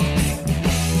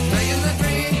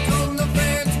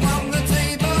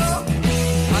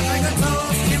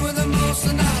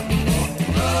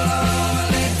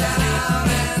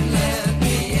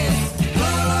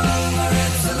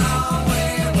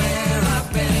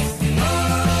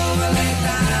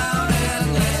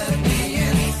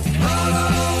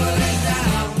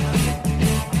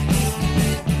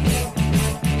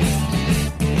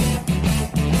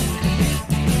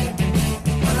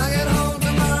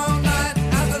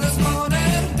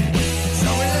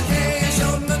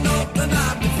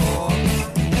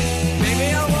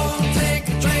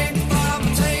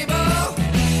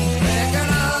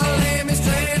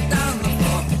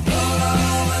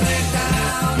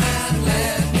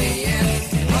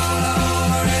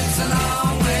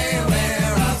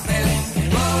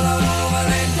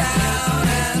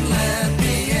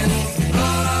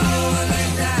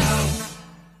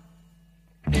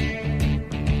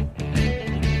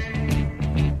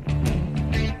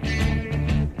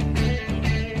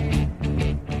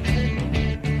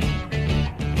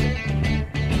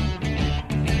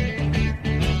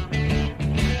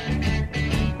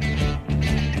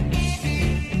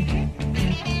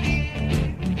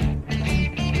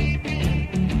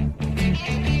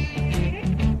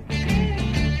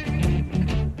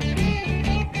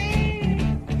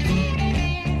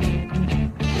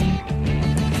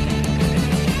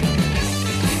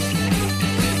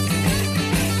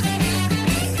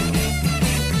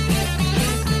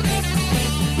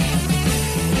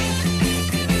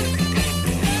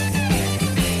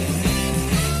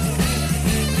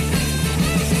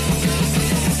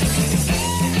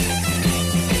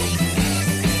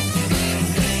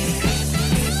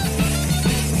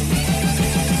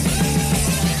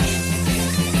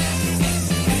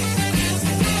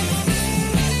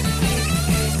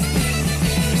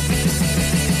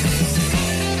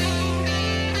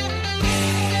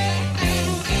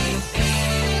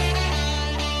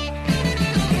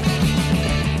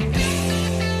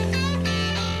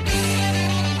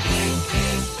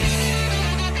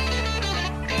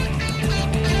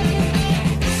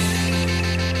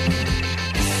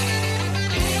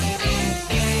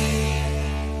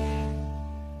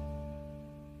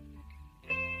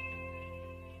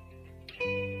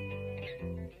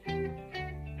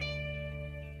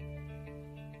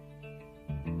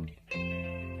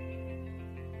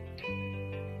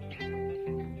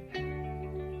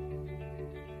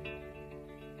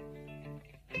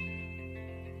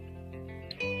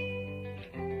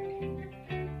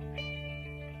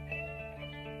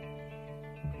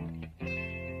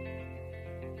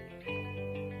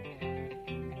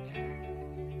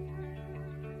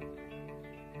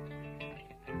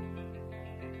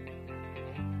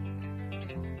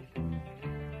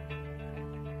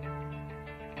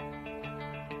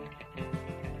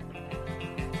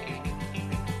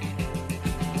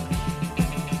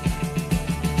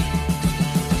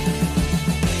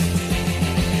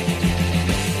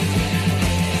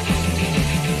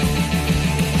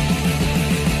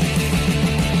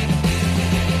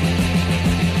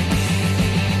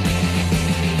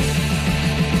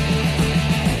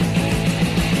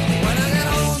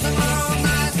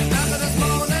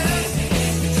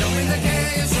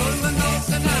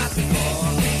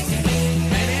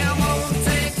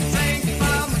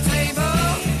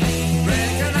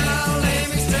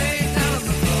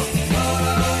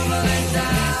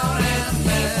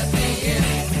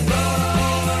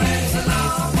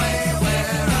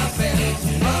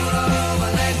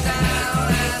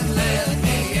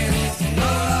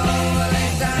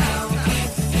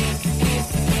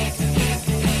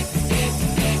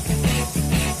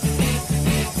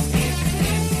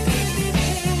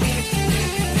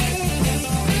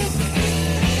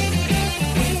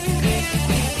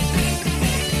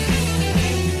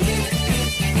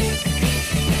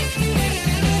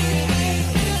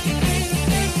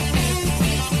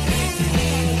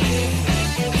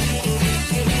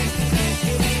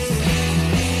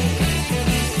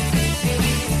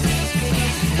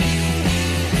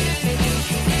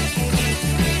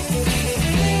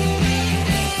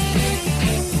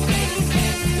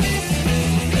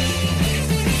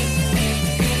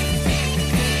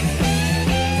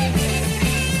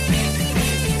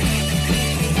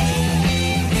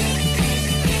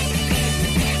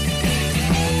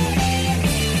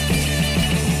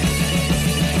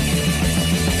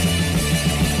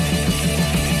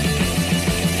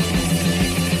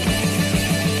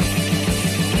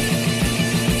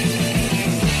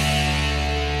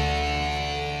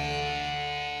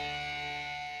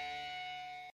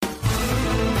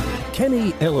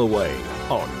Kenny Illaway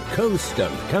on Coast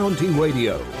and County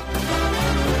Radio.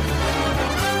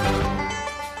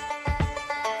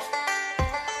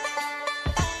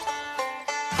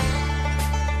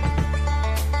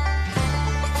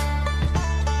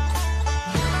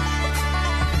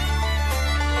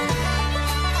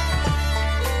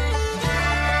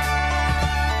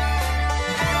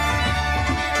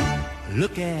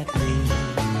 Look at me,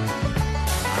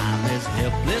 I'm as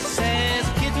helpless as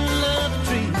a kitten love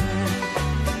tree.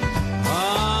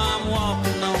 I'm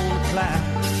walking on a cloud,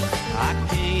 I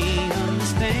can't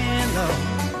understand, Lord.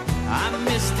 I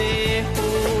missed it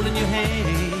holding your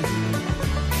hand.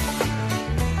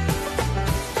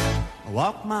 I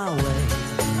walk my way,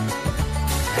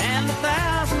 and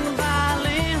 1,000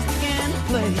 violins begin to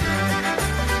play.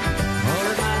 Or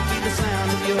it might be the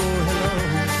sound of your hello.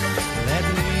 That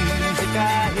music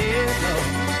I hear, Lord,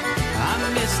 I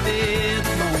missed it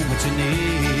the moment you need.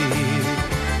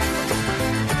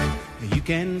 You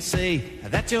can say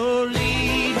that you're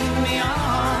leading me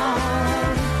on,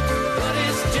 but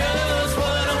it's just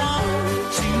what I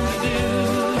want you to do.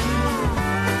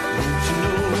 Don't you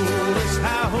notice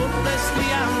how hopelessly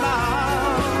I'm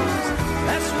lost?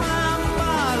 That's why I'm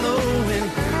following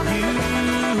you.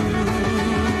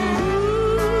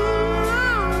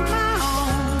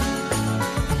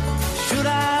 Should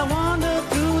I wander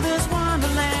through this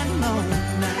wonderland alone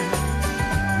now?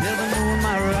 Never knowing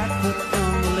my right foot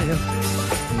from the left,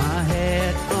 my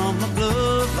head from my glove.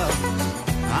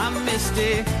 I missed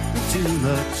it too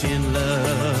much in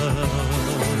love.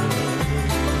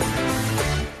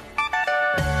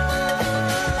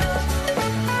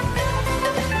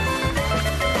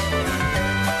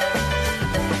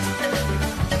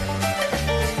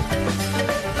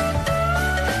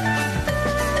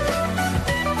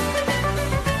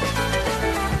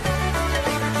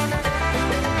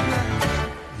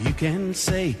 You can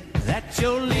say that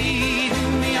you're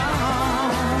leading me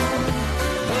on,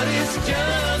 but it's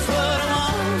just what I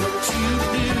want you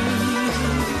to do.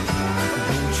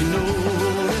 Don't you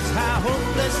notice how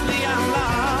hopelessly I'm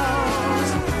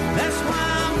lost? That's why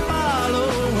I'm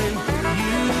following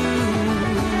you.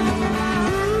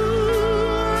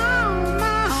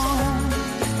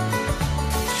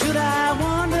 Should I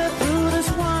wander through this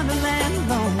wonderland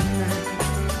alone now?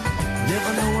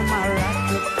 Never knowing my right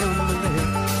foot from the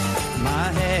left, my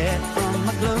hat from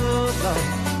my glove, Lord,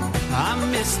 I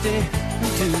missed it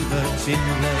too much in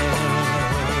love.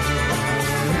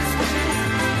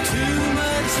 Too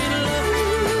much in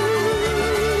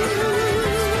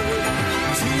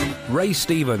love. Ray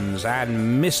Stevens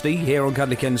and Misty here on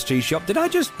Cuddly Ken's Cheese Shop. Did I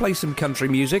just play some country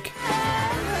music?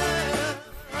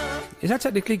 Is that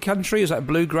technically country? Is that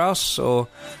bluegrass? Or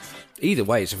either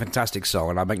way, it's a fantastic song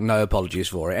and I make no apologies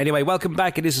for it. Anyway, welcome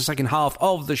back. It is the second half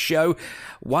of the show.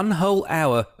 1 whole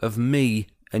hour of me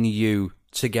and you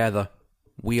together.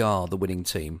 We are the winning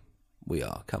team. We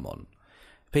are. Come on.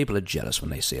 People are jealous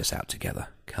when they see us out together.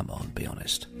 Come on, be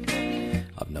honest.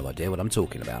 I've no idea what I'm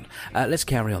talking about. Let's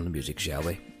carry on the music, shall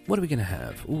we? What are we going to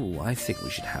have? Ooh, I think we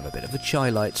should have a bit of the Chai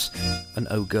Lights and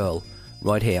Oh Girl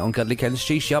right here on Cuddly Ken's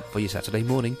Cheese Shop for your Saturday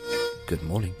morning. Good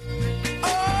morning.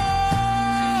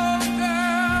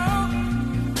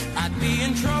 I'd be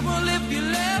in trouble if you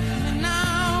left me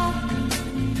now,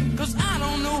 'cause I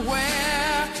don't know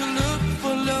where to look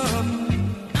for love.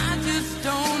 I just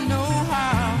don't know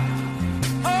how.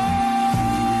 Oh,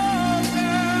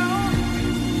 girl,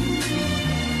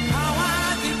 how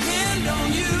I depend on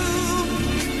you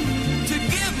to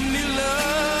give me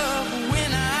love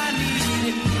when I need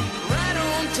it. Right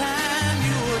on time,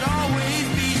 you would always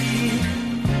be.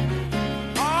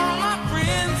 All my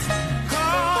friends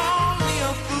call me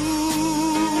a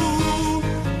fool.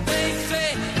 They say,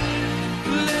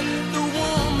 let the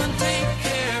woman take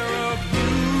care of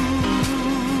you.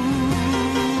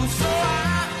 So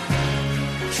I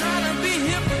try to be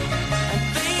hip and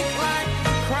think like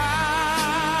the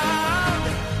crowd,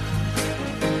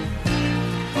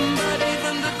 but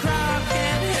even the crowd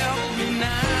can't help me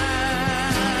now.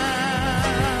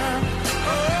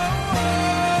 Oh,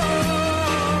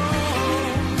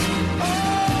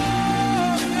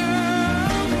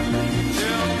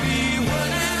 tell me, what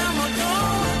am I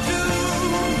gonna do?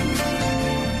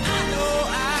 I know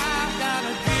I've got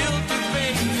a guilty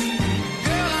face.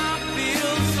 Girl, I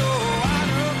feel so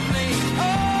out of place.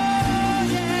 Oh,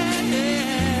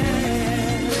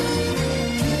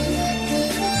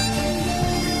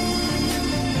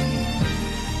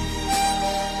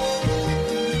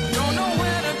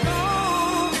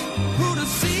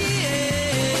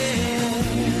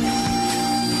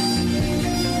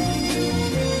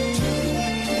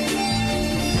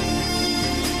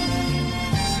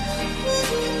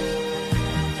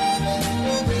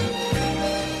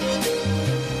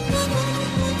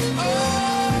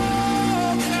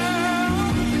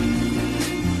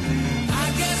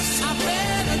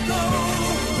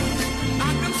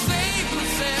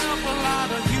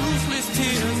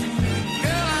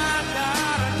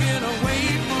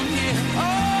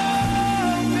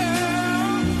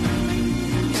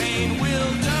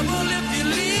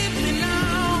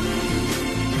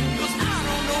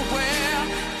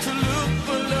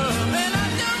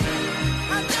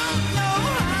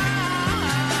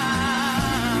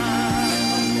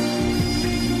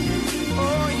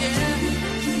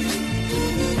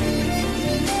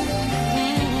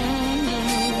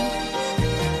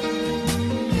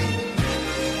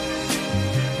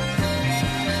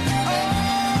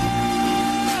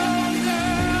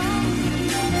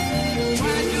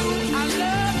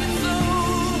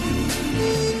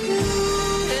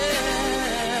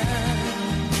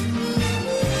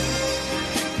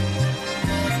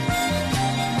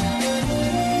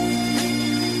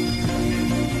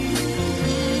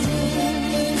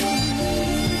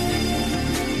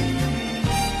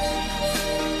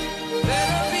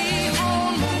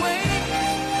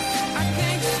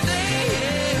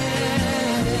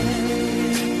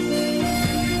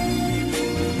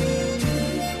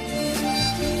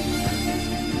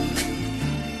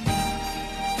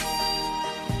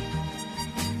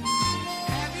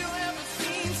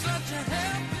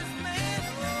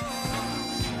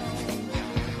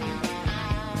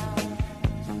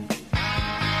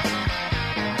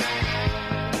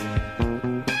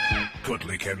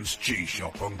 Kent's Cheese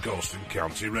Shop on Ghost and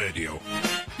County Radio.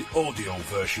 The audio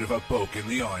version of a poke in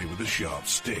the eye with a sharp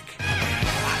stick.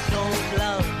 I don't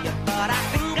love you, but I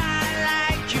think I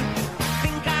like you.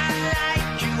 Think I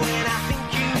like you, and I think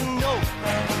you know.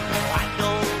 I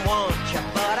don't want you,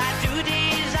 but I do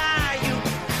desire you.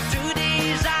 Do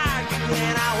desire you,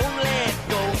 and I won't let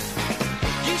go.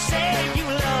 You say you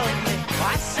love me,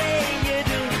 I say you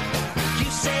do. You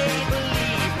say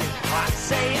believe me, I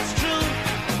say it's true.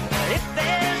 If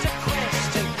there's a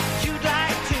question you'd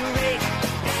like to raise,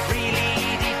 it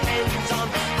really depends on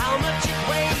how much it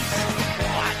weighs.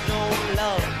 I don't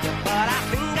love you, but I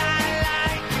think I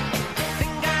like you.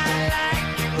 Think I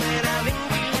like you, and I think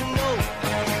you know.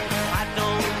 I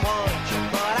don't want you,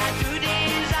 but I do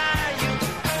desire you.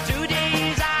 Do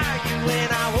desire you,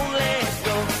 and I won't let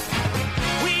go.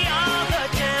 We are the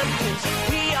champions,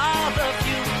 we are the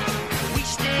few. We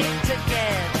stick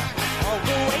together all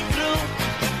the way through.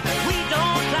 We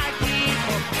don't like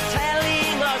people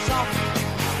telling us off.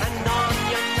 And on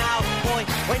your mouth, boy,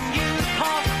 when you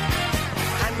cough.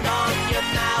 And on your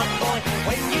mouth, boy,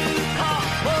 when you cough.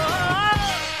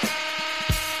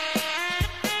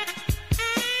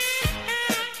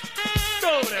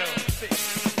 Go down,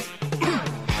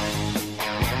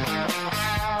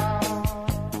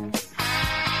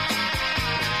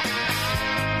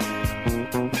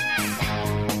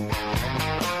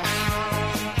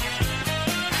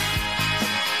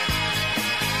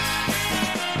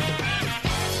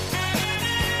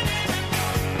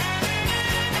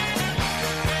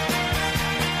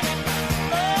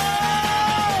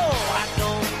 I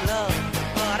don't love you,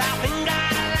 but I think I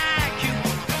like you.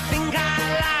 Think I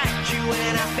like you,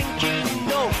 and I think you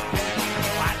know.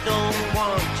 I don't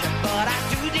want you, but I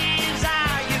do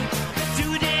desire you. Do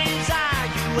desire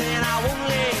you, and I won't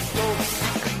let go.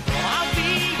 I'll be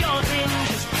your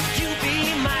hinges, you be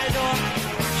my door.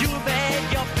 You beg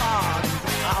your pardon,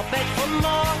 I'll beg for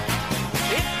more.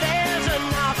 If there's a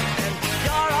knock and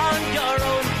you're on your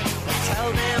own, tell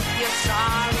them you're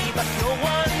sorry, but no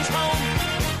one's home.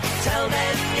 Tell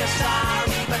them you're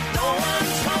sorry, but no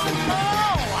one's home. Oh,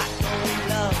 I don't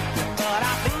love you, but I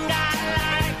think I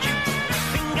like you.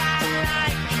 Think I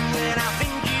like you, and I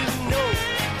think you know.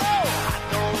 Oh, I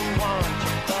don't want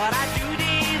you, but I do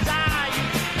desire you.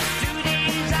 Do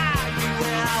desire you,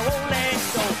 and I won't let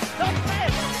go. Okay.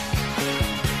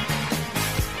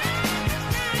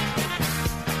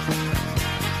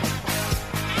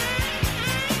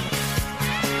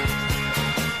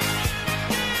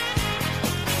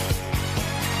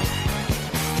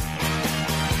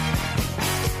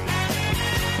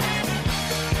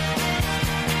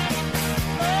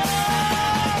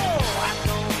 I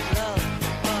don't love you,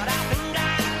 but I think I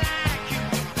like you.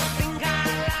 Think I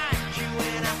like you,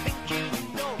 and I think you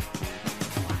know.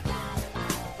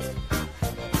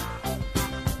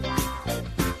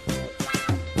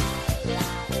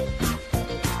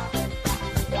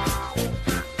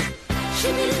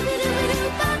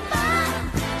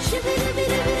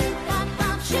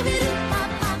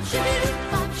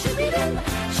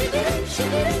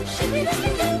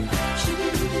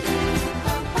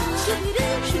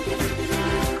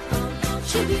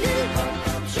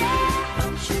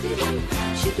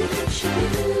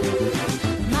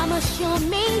 Mama sure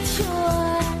made sure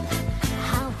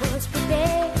I was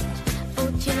prepared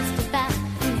for just about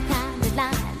any kind of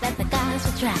line that the guys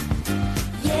would try.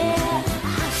 Yeah,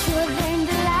 I sure learned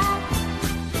a lot,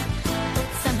 but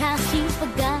somehow she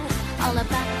forgot all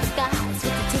about the guys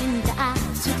with the tender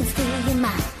eyes who can stay in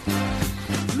mind.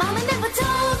 Mama never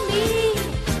told me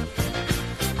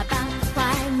about the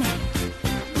quiet man.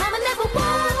 Mama never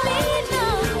warned me, no.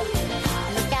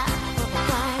 Look out for the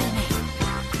quiet man.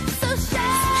 So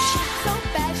shy, so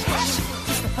bashful,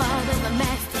 just a part of a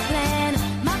master plan.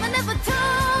 Mama never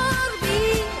told me,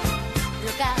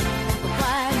 look out for the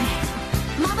quiet man.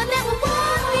 Mama never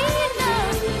warned me, no.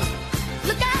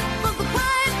 Look out for the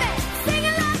quiet man. Sing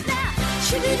it loud now.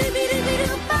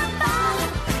 Shibidi-bidi-bidi-bop-bop.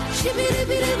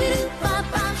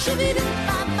 Shibidi-bidi-bidi-bop-bop.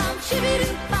 Shibidi-bop-bop.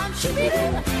 Shibidi-bop. Shibidi.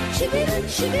 Shibidi.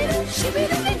 Shibidi.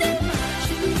 Shibidi-bidi.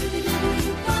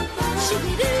 Shibidi-bidi-bop-bop.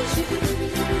 Shibidi.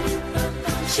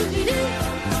 Shibidi-bidi-bop-bop. Shibidi.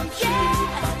 Yeah.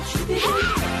 Hey.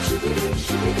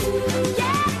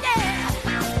 Yeah, yeah.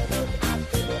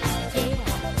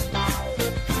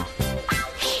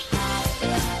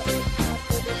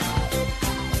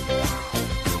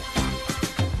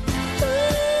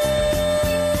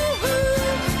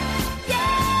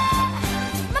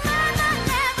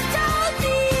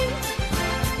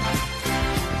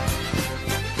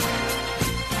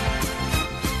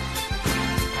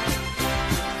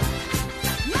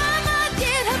 Mama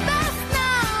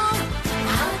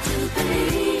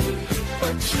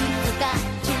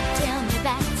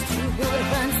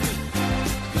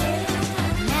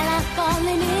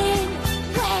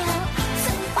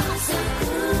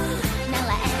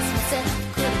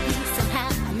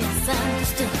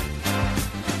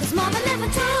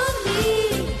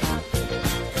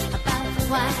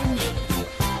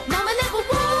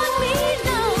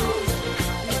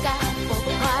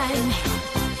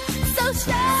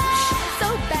so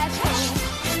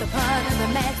bashful. The part of the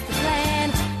master plan.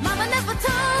 Mama never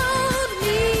told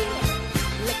me.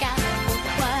 Look out for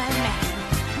the one man.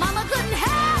 Mama couldn't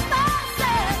help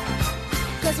herself.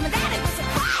 'Cause my daddy was a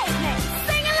quiet man.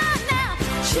 Sing along now.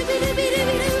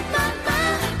 Shibby-dibby-dibby-doo,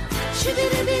 bum-bum.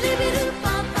 Shibby-dibby-dibby-doo,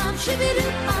 bum-bum. Shibby-doo,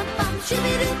 bum-bum.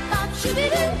 Shibby-doo, bum,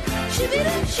 shibby-doo.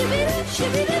 Shibby-doo, shibby-doo,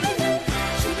 shibby-dibby-doo.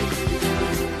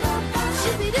 Shibby-doo, bum-bum.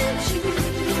 Shibby-doo,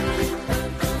 shibby-doo,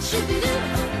 bum-bum. Shibby-doo,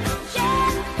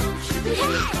 yeah.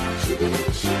 Shibby-doo,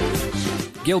 shibby-doo,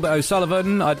 shibby-doo. Gilbert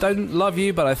O'Sullivan, I don't love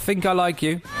you, but I think I like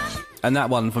you. And that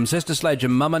one from Sister Sledge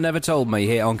and Mama Never Told Me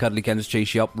here on Cuddly Ken's Cheese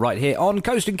Shop, right here on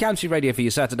Coast and County Radio for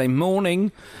your Saturday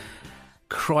morning.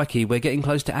 Crikey, we're getting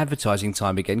close to advertising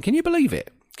time again. Can you believe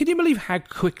it? Can you believe how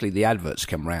quickly the adverts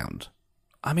come round?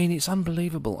 I mean, it's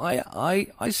unbelievable. I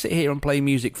sit here and play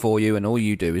music for you, and all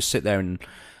you do is sit there and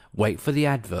wait for the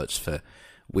adverts for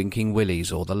Winking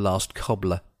Willies or The Last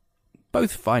Cobbler.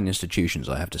 Both fine institutions,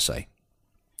 I have to say.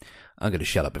 I'm going to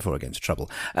shut up before I get into trouble.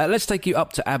 Let's take you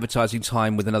up to advertising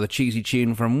time with another cheesy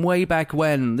tune from way back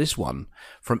when. This one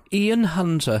from Ian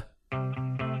Hunter.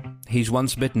 He's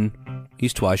once bitten,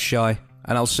 he's twice shy,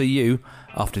 and I'll see you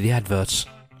after the adverts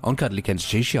on Cuddly Ken's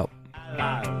Cheese Shop.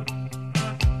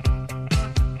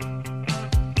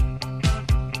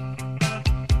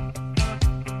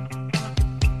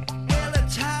 Well, the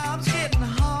time's getting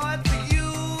hard for you,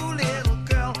 little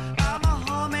girl. I'm a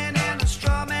humming and a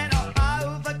strumming all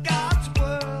over God's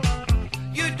world.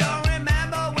 You don't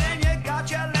remember when you got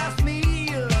your last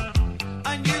meal,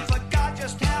 and you forgot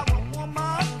just how a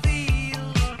woman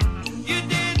feels. You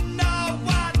didn't know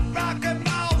what rock and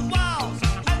roll was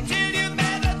until you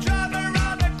met a drummer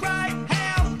on a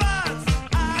Greyhound bus.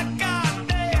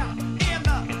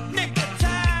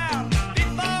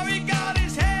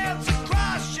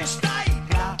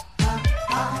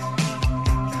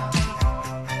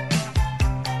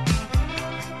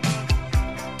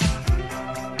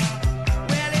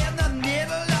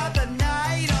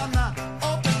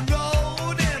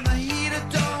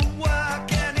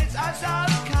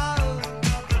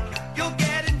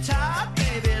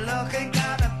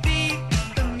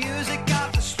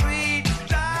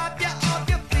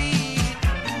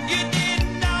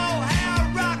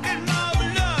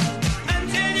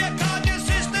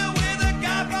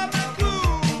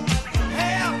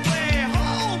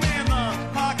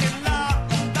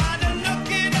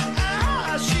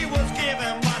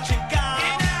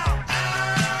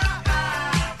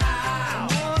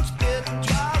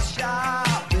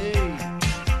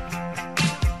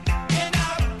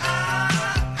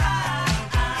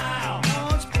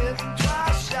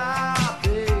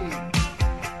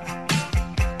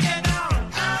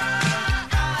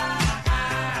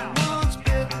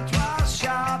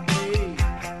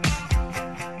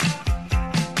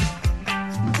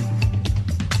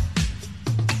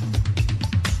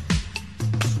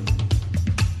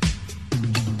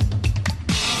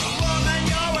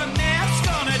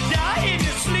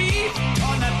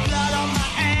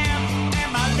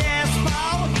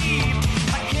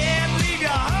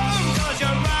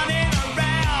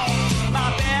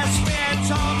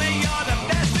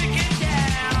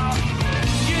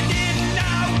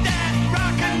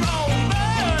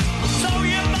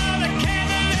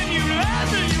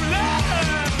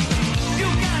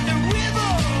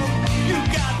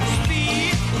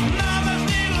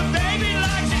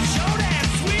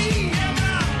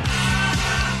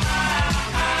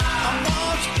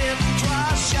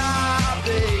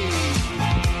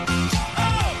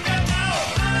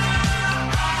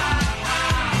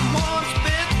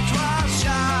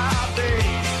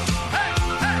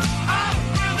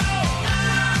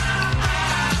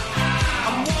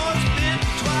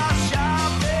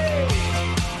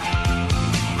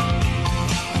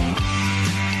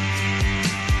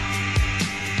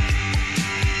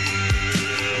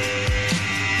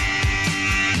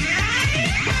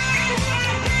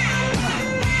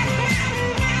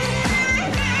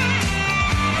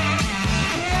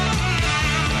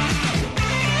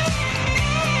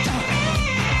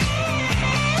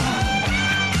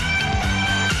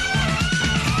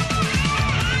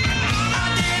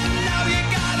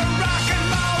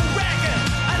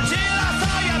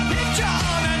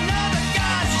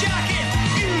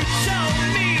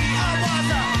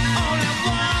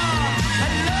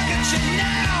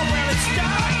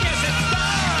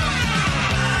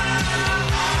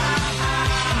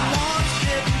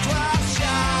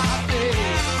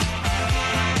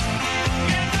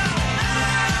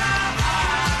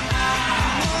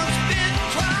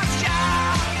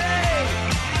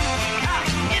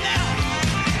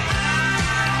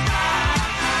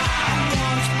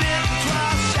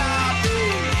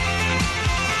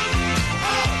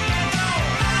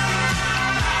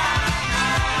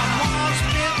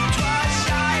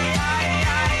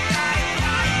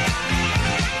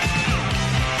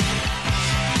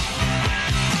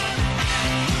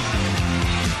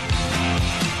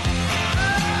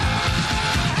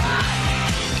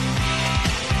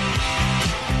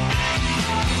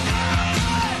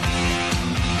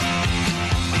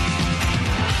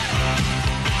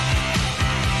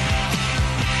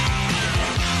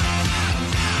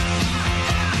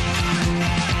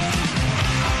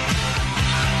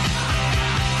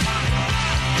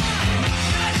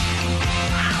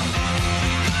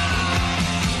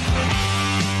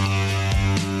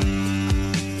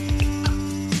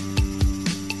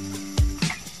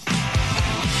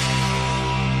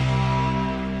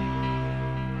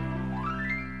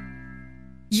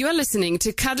 You are listening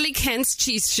to Cuddly Ken's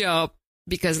Cheese Shop,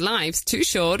 because life's too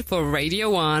short for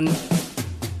Radio 1.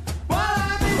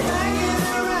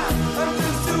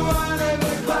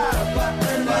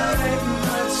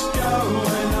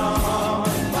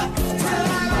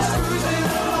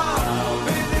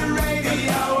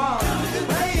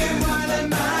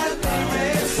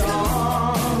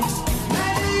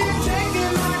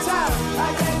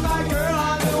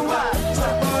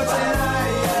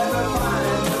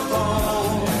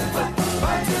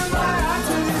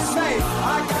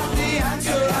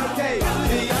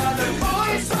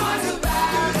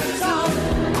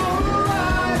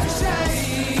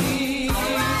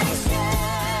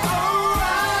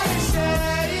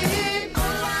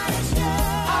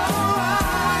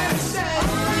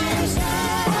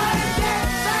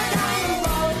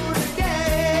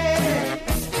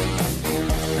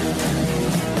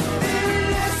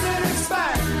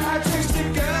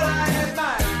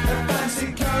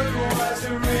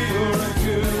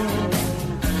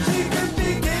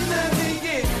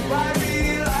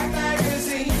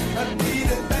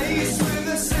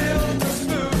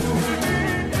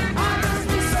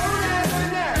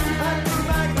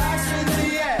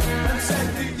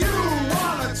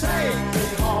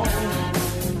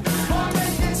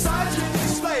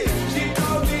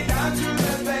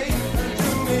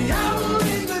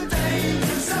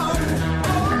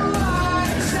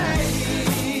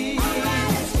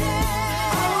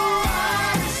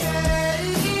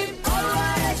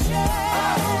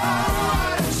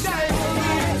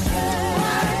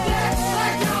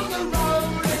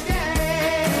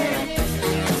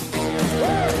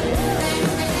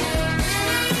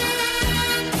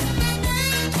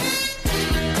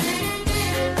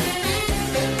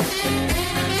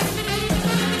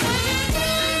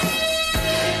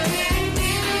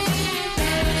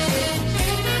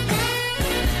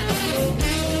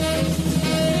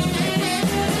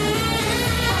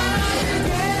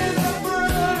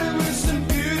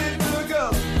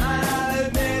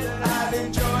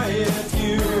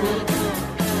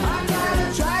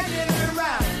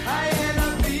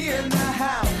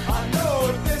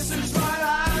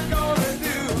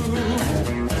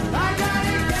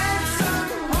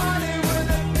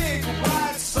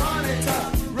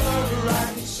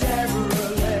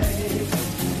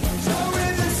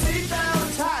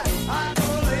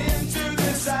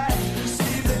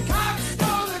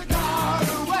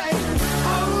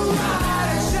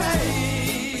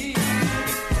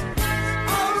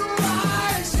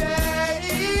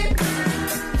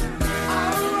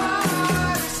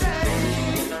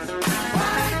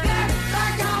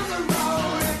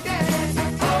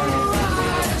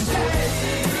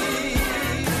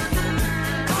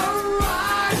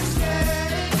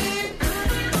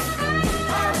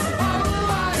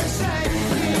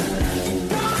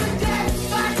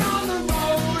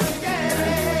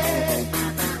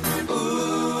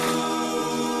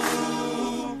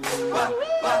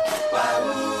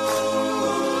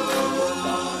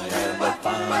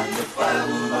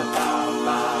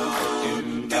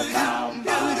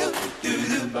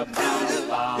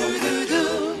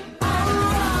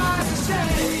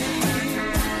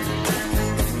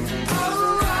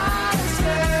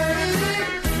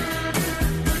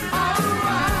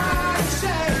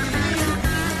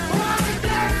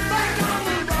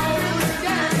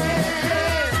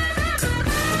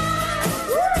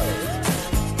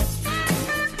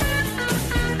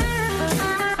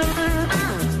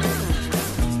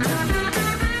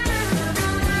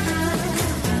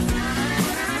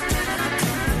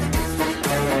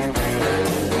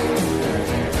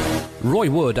 Roy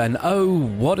Wood and Oh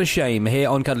What a Shame here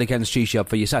on Cuddly Ken's Cheese Shop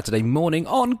for your Saturday morning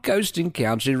on Coasting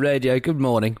County Radio. Good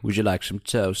morning. Would you like some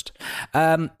toast?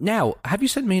 Now, have you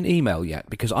sent me an email yet?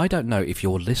 Because I don't know if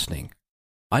you're listening.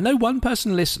 I know one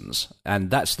person listens, and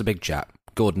that's the big chap,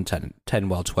 Gordon Tennant,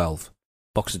 10well12,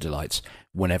 Box of Delights,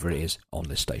 whenever it is on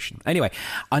this station. Anyway,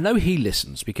 I know he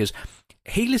listens because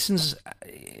he listens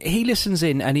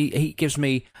in and he gives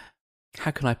me, how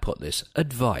can I put this,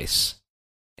 advice.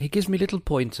 He gives me little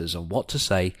pointers on what to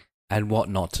say and what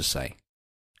not to say.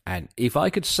 And if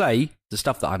I could say the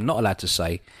stuff that I'm not allowed to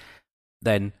say,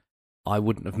 then I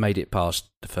wouldn't have made it past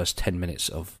the first 10 minutes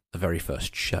of the very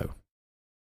first show.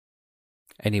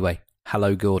 Anyway,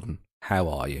 hello Gordon, how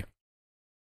are you?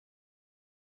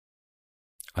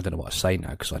 I don't know what to say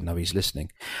now because I know he's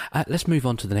listening. Let's move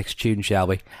on to the next tune, shall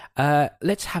we?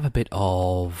 Let's have a bit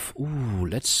of,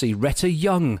 let's see, Retta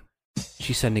Young.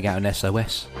 She's sending out an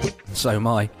SOS. So am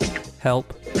I.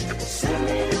 Help.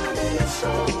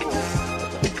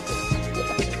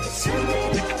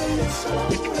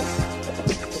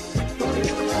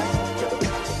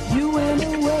 You went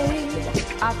away,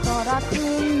 I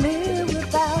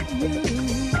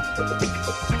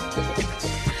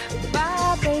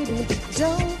Bye, baby,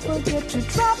 don't forget to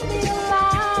drop me a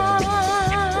line.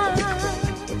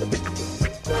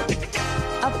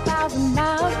 1,000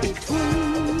 miles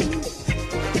between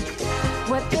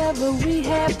whatever we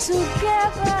have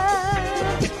together.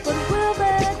 But will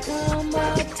there come a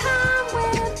time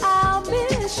when I'll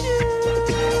miss you?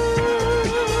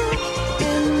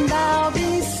 And I'll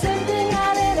be sending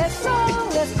out an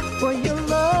SOS for your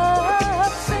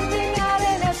love, sending out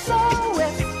an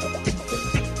SOS,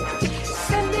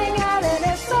 sending out an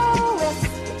SOS.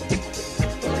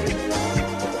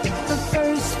 The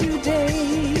first few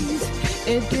days,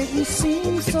 it didn't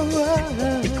seem so rough.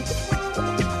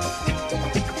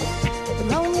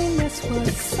 Loneliness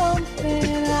was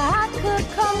something I could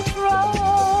control.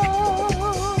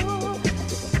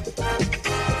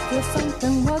 Still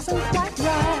something wasn't quite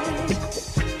right.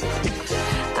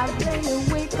 I lay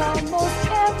awake almost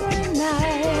every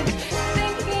night,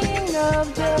 thinking of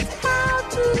just how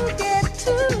to get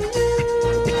to you.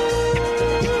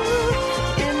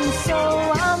 And so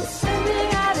I'm sending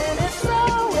out an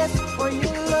SOS for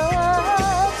your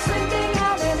love, sending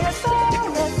out an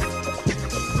SOS,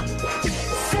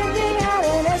 sending out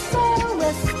an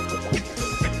SOS.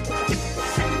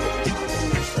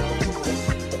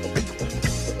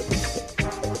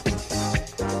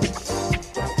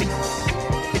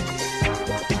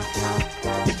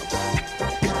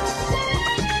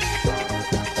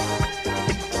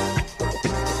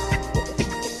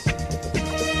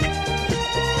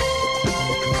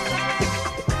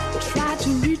 Tried to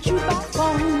reach you by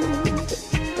phone,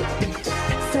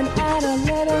 sent out a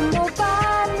letter,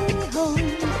 nobody home.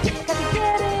 Got to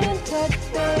get in touch,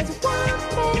 there's one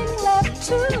thing left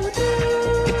to do.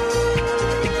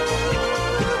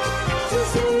 To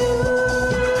see you.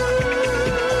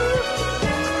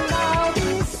 And I'll be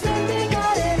sending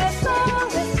out an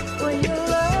SOS for your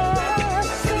love,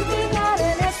 sending out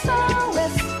an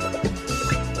SOS,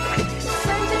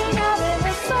 sending out an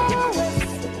SOS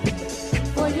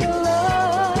for your love.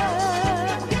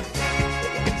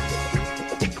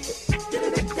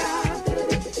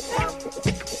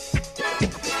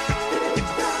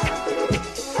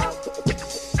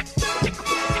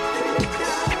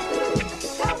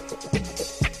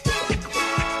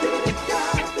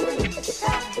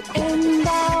 And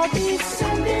I'll be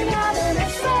sending out an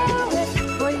SOS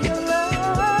for your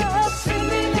love,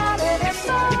 sending out an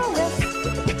SOS,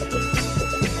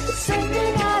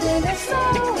 sending out an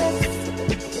SOS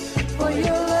for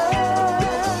your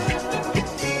love.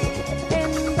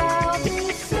 And I'll be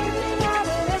sending out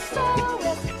an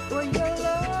SOS for your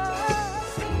love,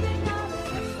 sending out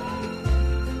an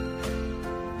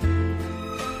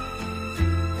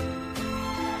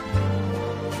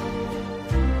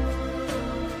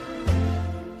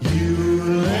You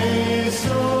lay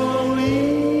so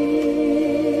easy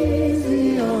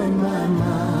on my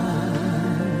mind,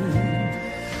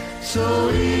 so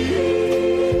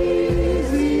easy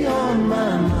on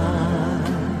my mind.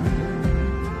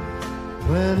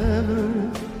 Whenever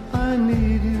I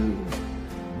need you,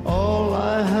 all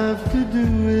I have to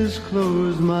do is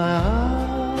close my eyes.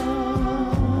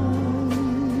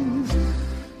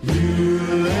 You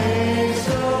lay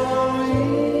so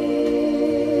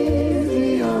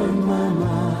easy on my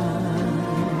mind,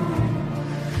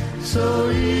 so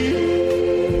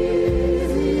easy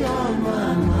on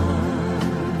my mind.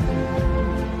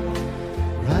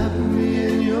 Wrap me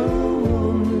in your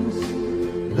warmness,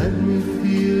 let me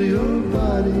feel your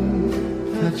body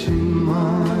touching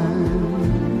mine.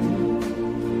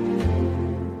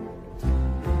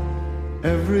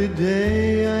 Every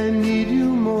day I need you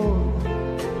more.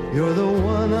 You're the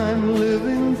one I'm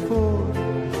living for,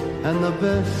 and the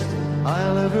best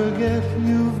I'll ever get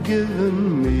you've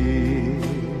given me.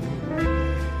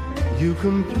 You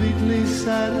completely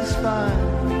satisfy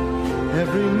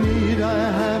every need I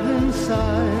have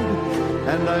inside,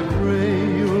 and I pray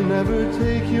you'll never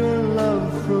take your love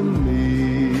from me.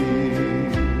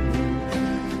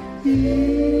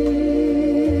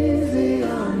 Easy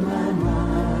on my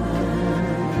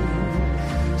mind,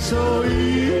 so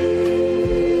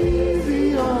easy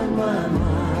on my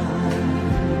mind.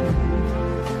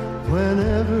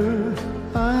 Whenever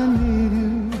I need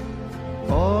you,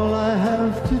 all I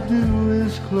have to do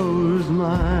is close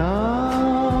my eyes.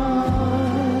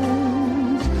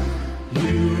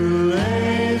 You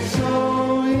lay so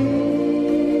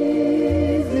easy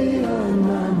on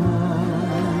my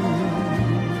mind,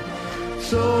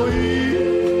 so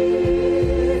easy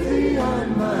on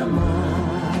my mind.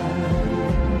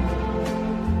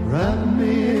 Wrap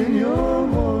me in your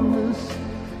warmness,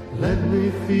 let me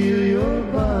feel your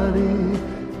body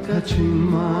touching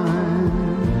mine.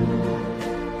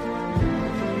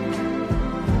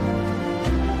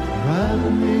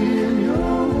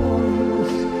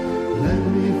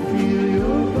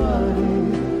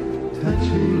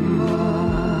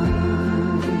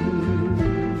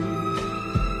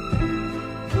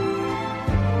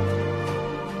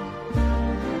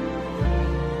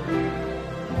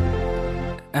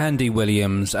 Andy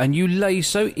Williams, and You Lay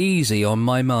So Easy on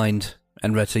My Mind.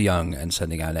 And Retta Young, and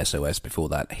sending out an SOS before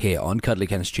that here on Cuddly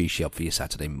Ken's Cheese Shop for your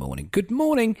Saturday morning. Good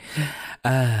morning.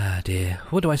 Ah, dear.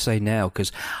 What do I say now?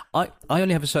 Because I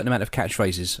only have a certain amount of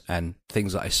catchphrases and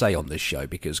things that I say on this show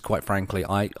because, quite frankly,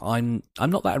 I'm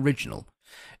not that original.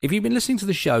 If you've been listening to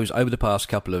the shows over the past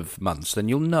couple of months, then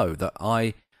you'll know that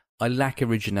I lack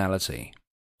originality.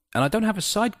 And I don't have a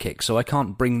sidekick, so I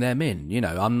can't bring them in. You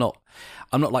know, I'm not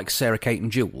like Sarah Kate and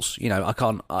Jules. You know, I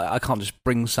can't just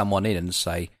bring someone in and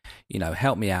say, you know,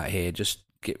 help me out here. Just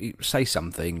say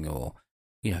something, or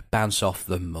you know, bounce off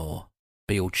them, or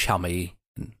be all chummy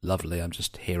and lovely. I'm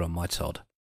just here on my Todd,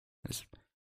 just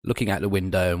looking out the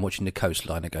window and watching the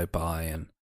coastline go by, and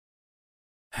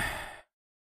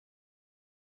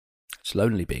it's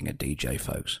lonely being a DJ,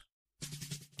 folks.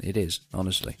 It is,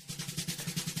 honestly.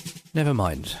 Never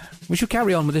mind. We shall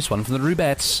carry on with this one from the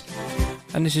Rubettes.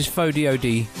 And this is Faux DOD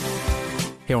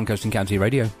here on Coast and County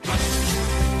Radio.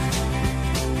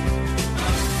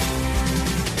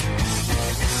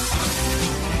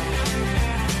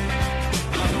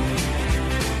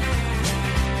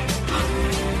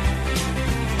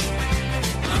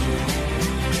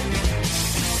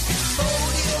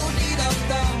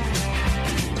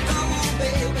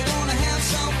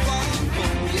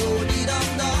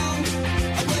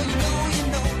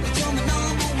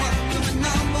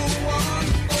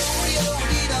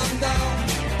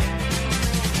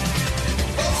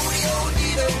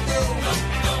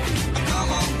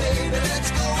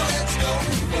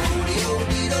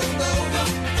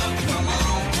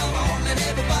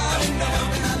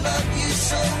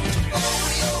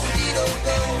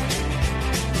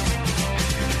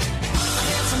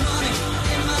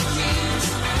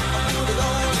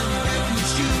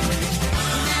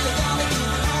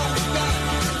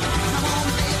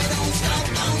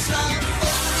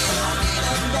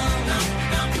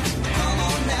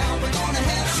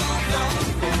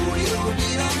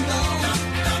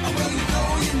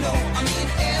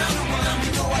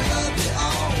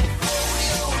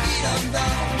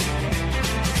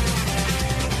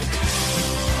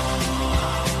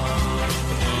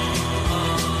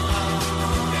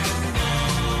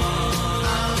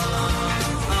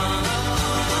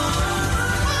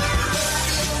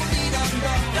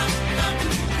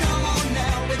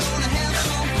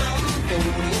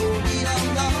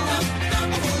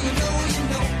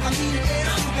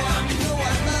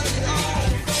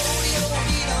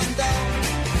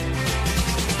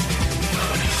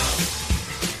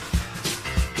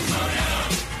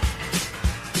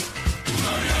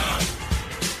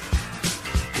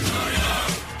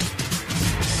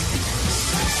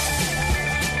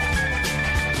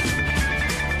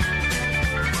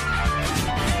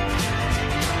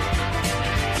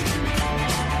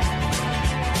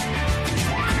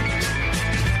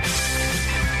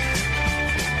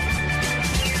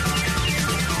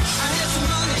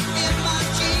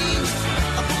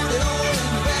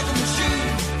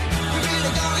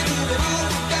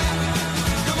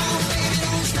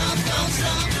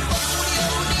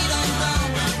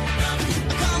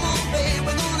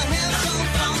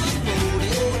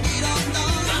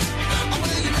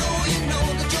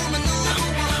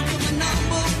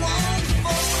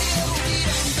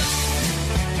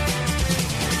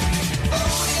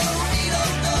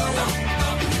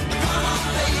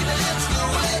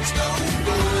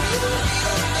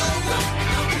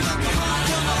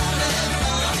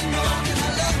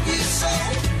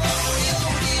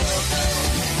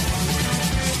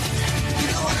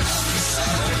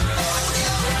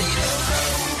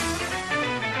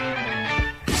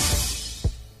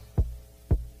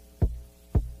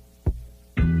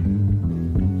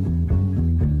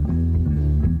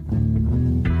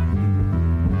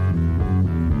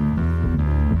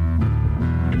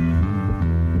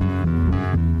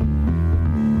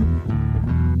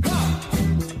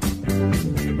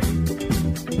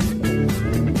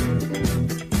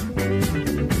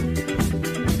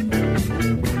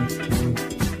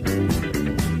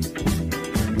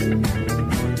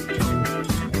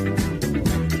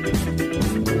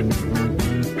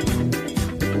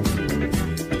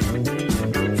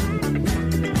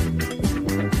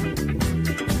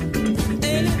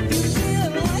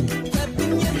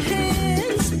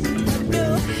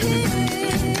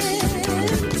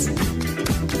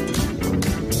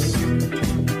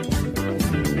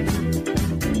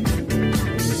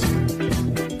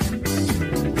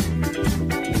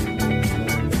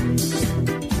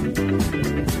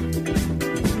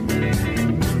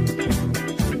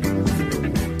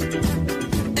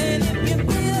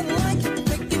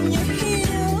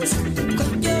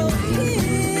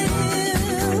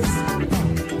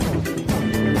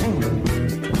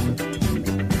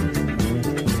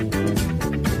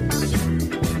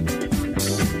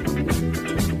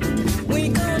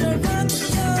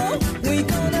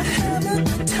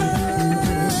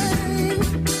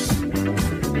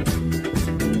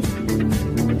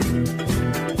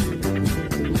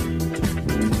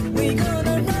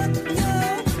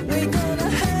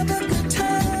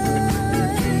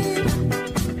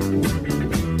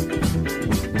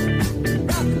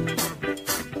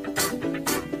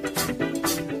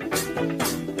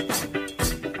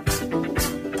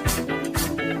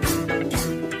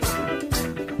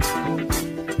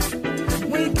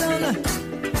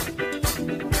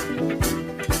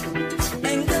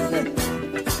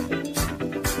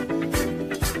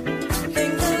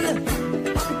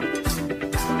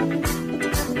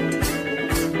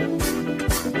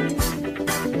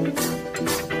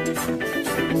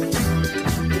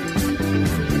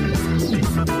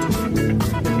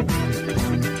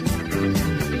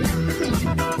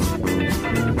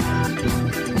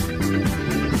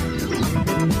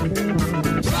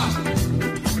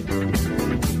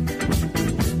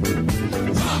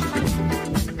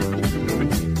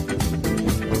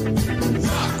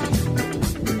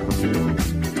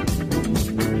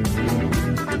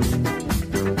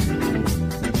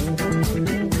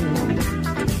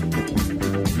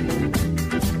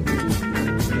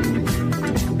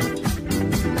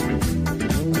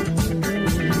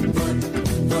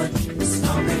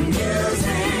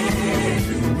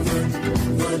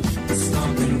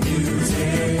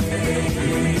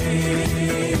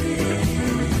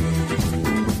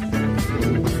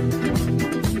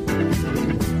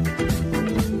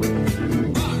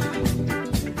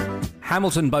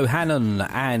 Hamilton Bohannon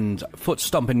and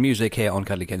foot-stomping music here on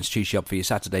Cuddly Ken's Cheese Shop for your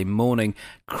Saturday morning.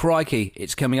 Crikey,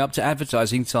 it's coming up to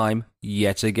advertising time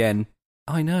yet again.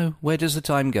 I know, where does the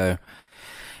time go?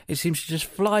 It seems to just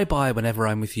fly by whenever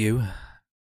I'm with you.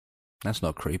 That's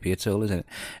not creepy at all, is it?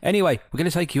 Anyway, we're going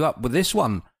to take you up with this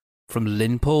one from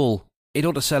Lynn Paul. It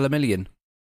ought to sell 1 million.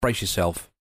 Brace yourself.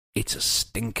 It's a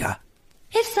stinker.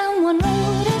 If someone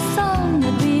wrote a song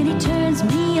that really turns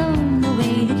me on the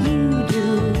way that you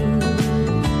do,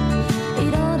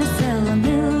 it ought to sell 1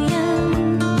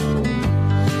 million.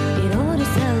 It ought to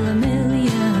sell 1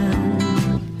 million.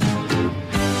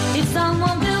 If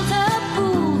someone built a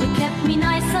pool that kept me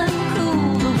nice and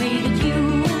cool the way that you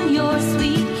and your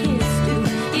sweet kiss do,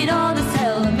 it ought to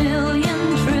sell 1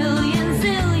 million, trillion,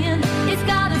 zillion. It's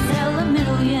gotta sell 1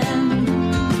 million.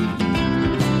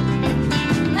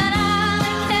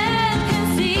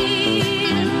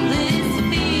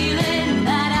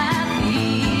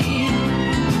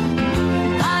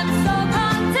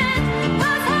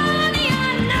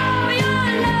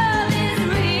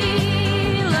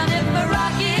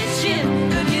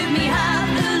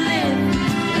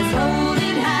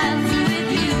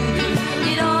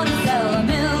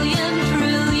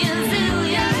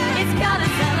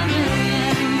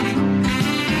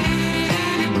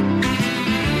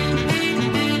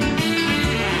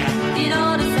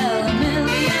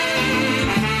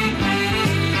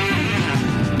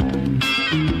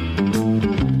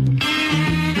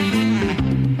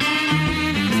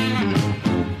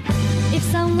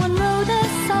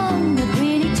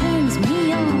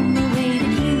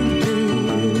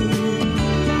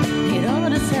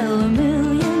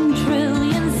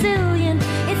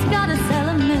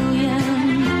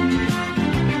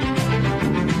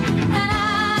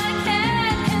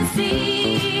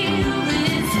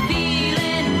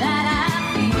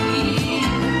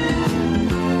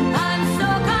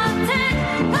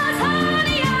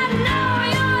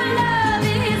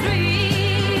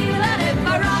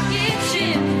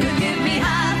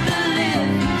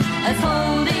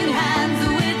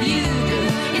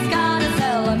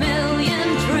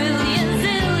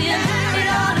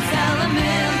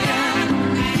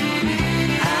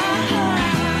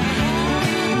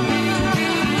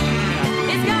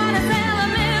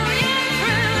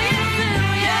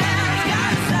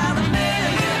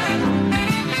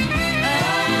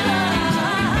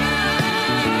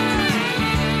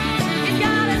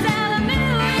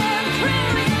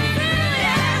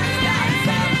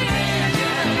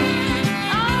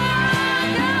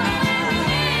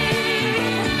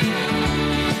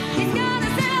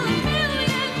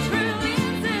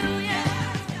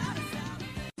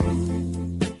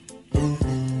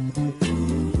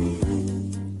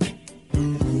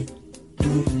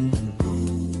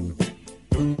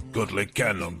 Cuddly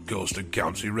Ken on Coast and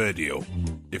County Radio.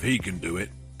 If he can do it,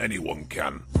 anyone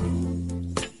can.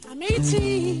 I'm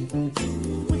 18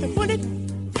 with a bullet.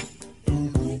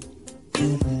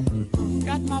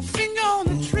 Got my finger on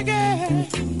the trigger.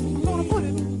 I'm gonna put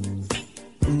it.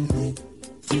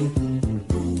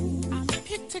 I'm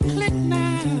picked to click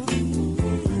now.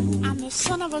 I'm the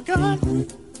son of a gun.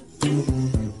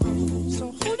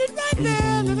 So hold it right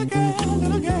there, little girl,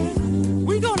 little girl.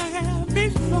 We gonna have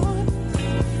big fun.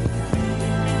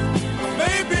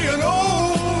 Maybe an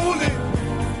oldie,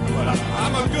 but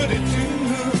I'm a goodie too.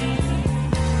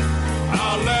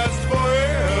 I'll last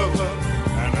forever,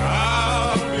 and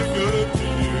I'll be good to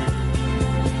you.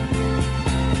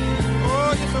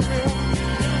 Oh, yes, I will.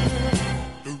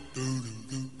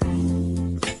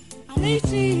 I'm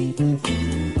 18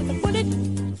 with a bullet.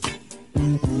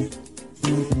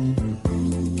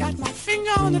 Got my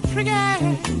finger on the trigger.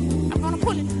 I'm gonna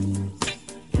pull it.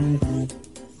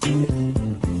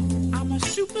 I'm a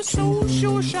super soul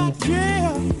sure shot,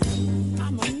 yeah.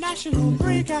 I'm a national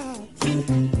breakout.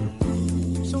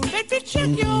 So let me check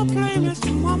your playlist,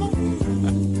 mama.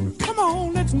 Come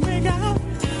on, let's make out.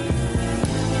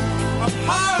 I'm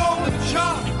high on the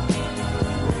chart,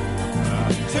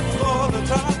 tip for the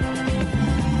top.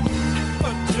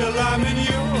 Until I'm in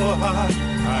your heart,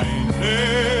 I ain't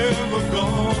never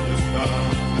gonna stop.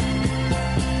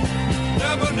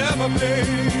 Never, never, baby.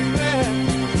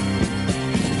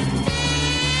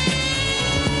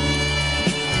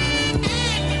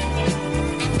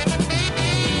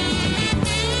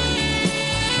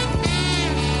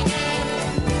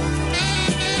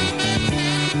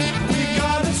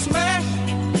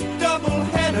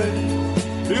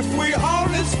 If we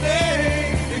only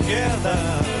stay together,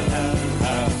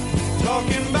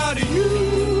 talking about you,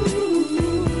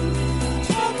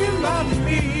 talking about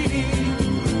me.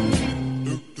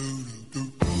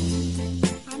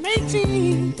 I'm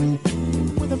 18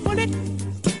 with a bullet.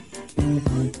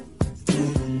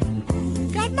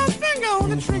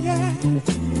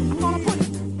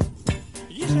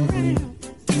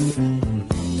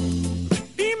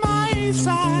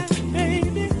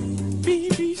 baby, be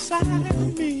beside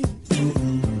me.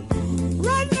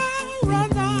 Right now,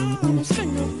 I'm a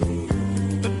single,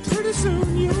 but pretty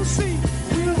soon you'll see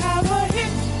we'll have a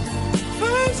hit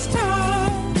first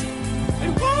time.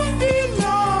 It won't be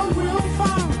long, we'll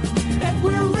find that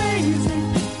we're raising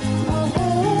a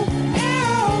whole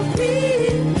LP.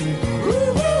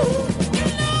 Woo-hoo, you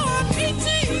know I'm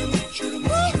 18.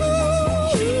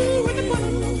 Woo-hoo, with the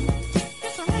button.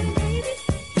 It's all right, baby.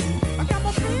 I got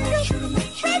my fingers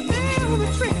right there on the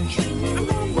trigger. I'm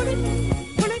gonna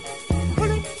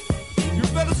pull it. You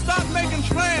better stop making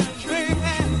plans, baby.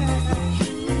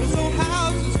 This old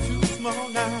house is too small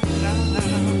now.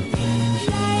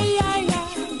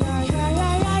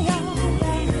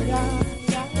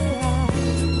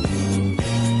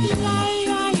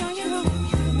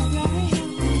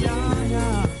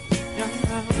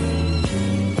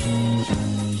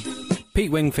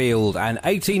 Pete Wingfield and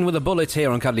 18 with a Bullet here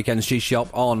on Cuddly Ken's Cheese Shop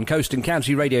on Coast and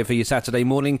County Radio for your Saturday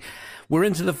morning. We're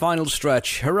into the final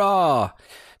stretch. Hurrah!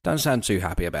 Don't sound too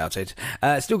happy about it.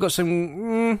 Still got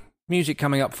some music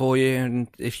coming up for you, and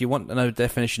if you want to know the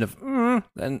definition of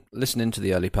then listen into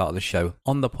the early part of the show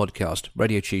on the podcast,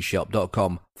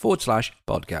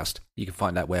 radiocheeseshop.com/podcast. You can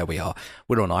find out where we are.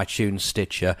 We're on iTunes,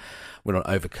 Stitcher, we're on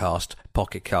Overcast,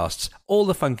 Pocket Casts, all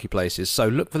the funky places. So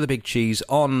look for The Big Cheese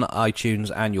on iTunes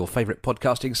and your favourite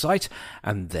podcasting site,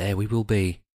 and there we will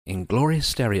be, in glorious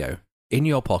stereo, in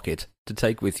your pocket, to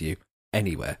take with you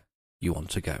anywhere you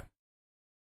want to go.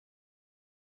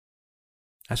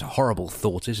 That's a horrible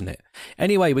thought, isn't it?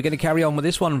 Anyway, we're going to carry on with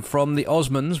this one from the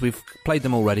Osmonds. We've played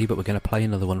them already, but we're going to play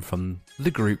another one from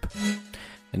the group.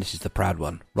 And this is the Proud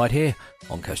One, right here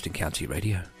on Coast and County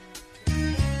Radio.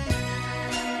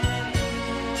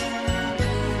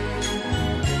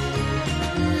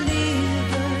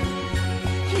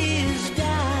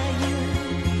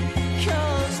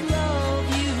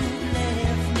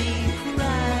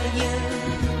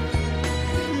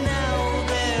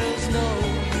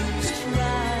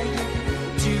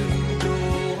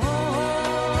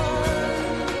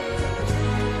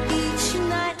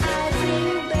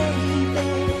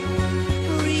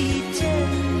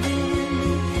 Pretending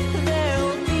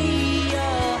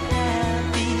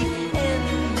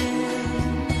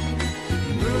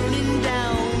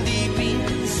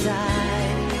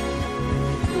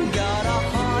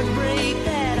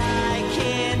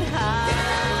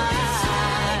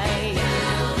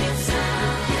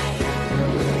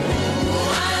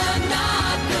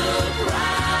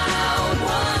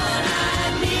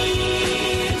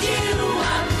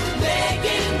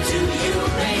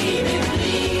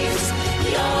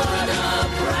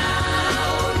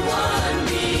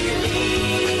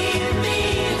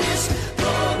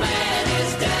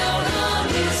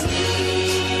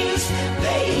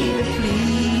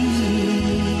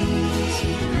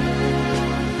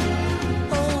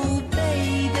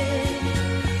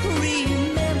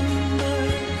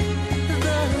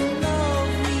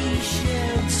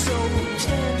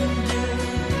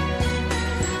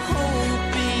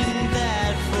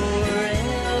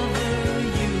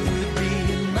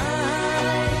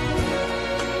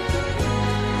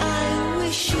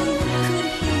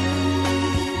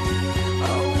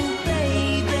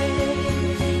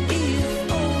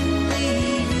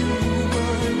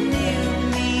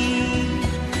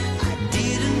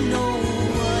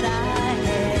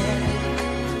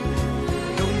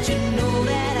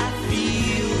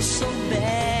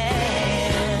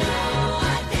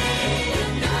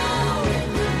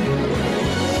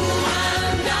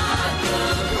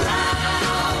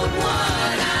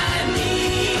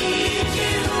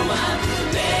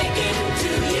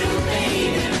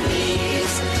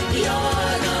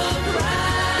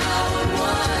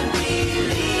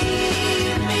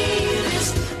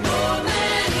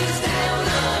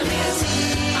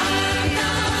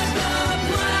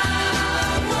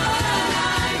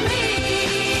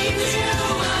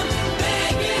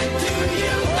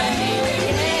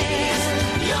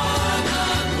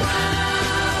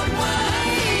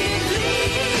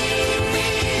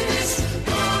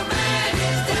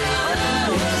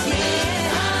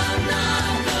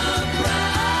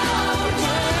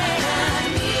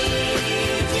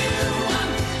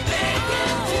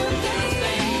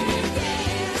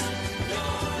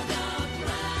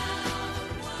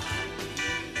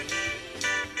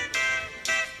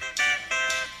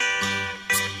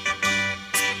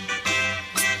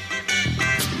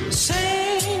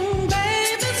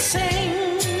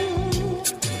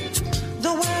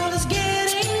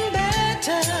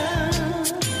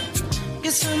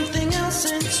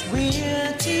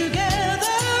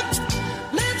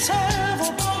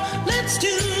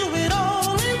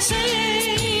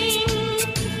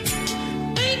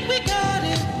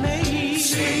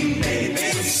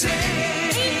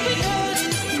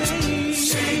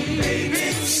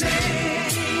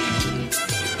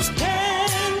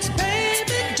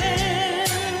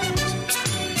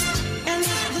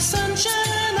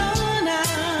sunshine on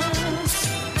us.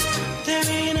 There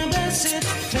ain't a blessed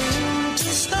thing to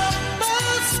stop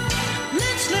us.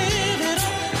 Let's live it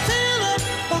up, fill up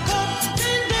our cup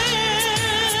and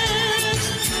dance.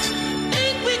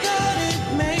 Ain't we got it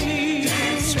made?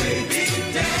 Dance, baby,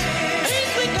 dance.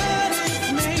 Ain't we got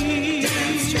it made?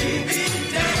 Dance, baby,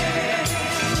 dance.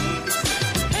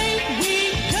 Ain't we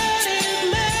got it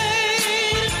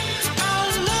made? Our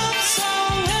love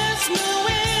song has no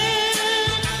end.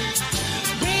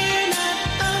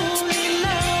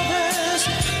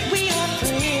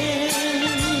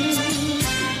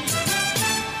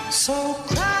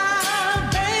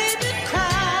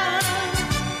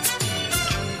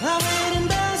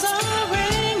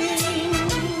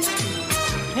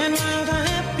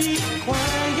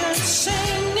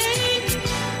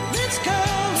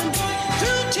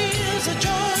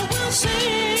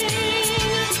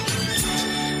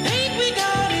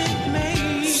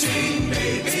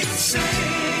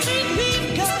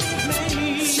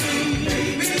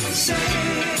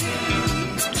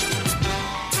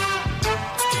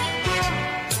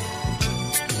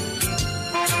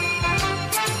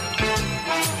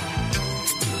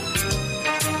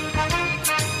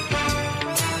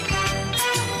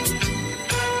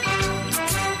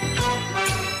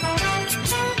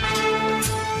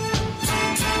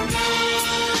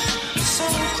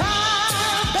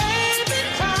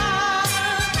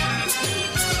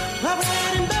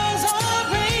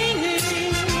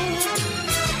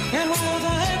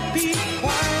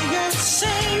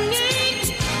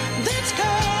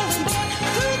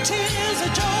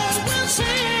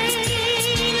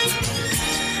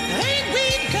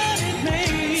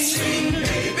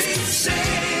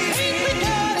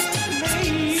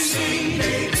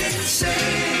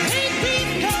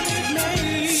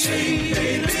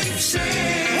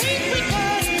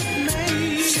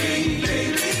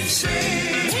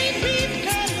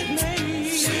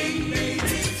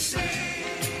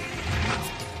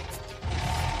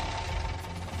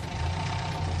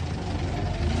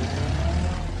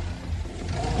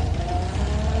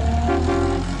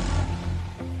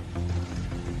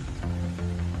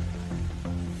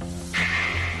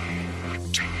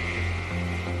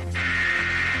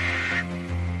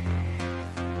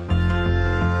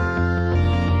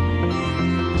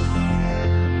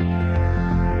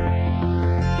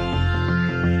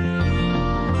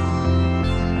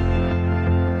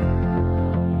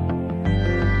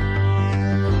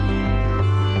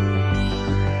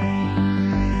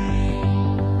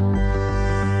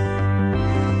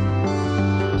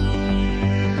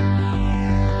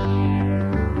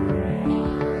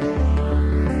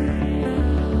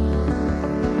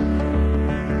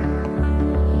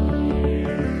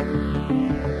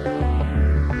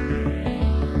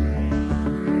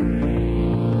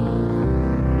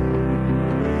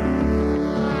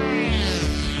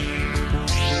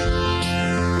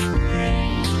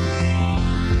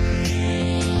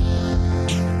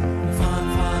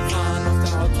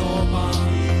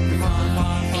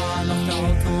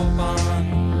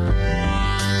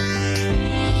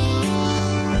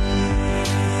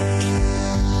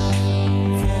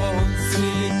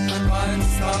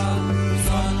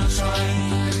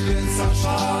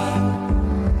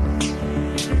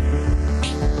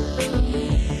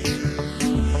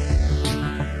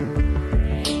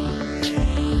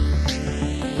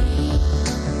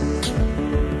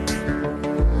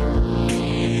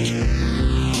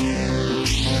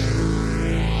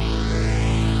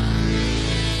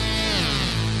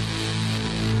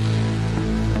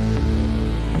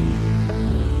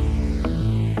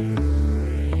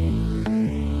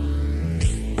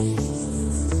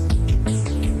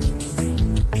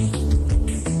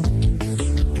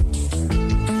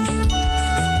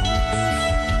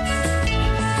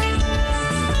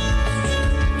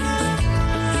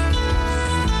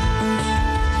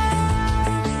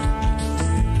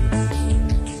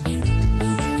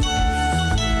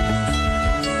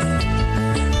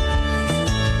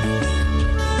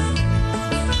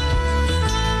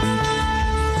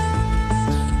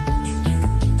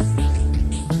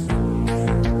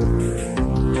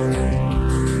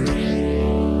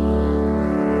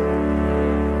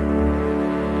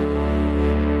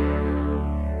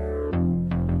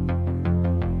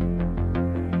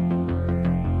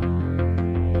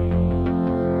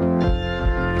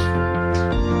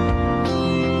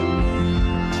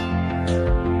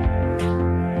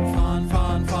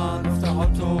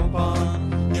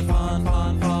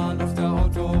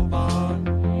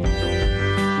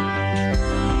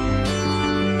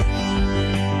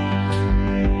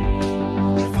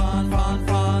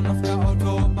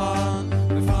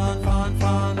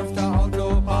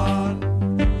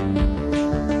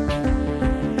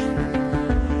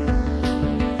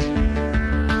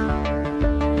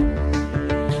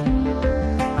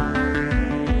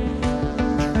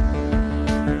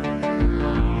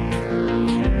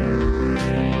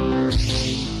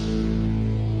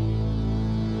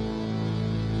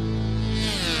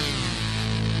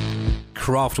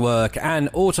 Kraftwerk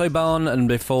and Autobahn, and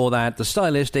before that, the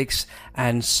Stylistics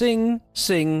and Sing,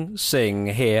 Sing, Sing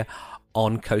here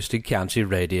on Coasting County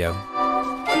Radio.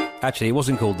 Actually, it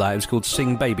wasn't called that, it was called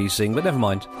Sing Baby Sing, but never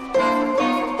mind.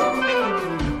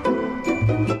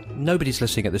 Nobody's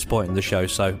listening at this point in the show,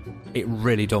 so it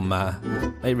really don't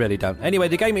matter. It really don't. Anyway,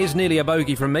 the game is nearly a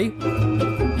bogey from me.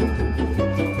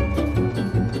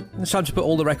 It's time to put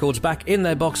all the records back in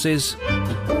their boxes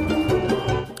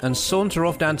and saunter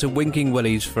off down to Winking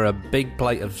Willie's for a big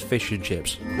plate of fish and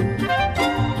chips.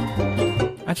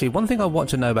 Actually, one thing I want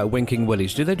to know about Winking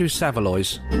Willie's, do they do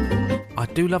Savaloys? I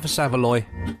do love a Savaloy.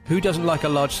 Who doesn't like a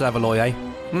large Savaloy, eh?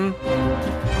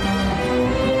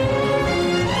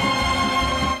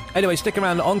 Anyway, stick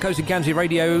around on Coasting County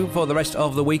Radio for the rest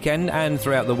of the weekend and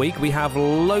throughout the week. We have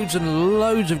loads and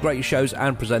loads of great shows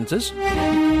and presenters,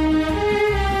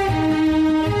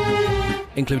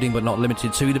 including but not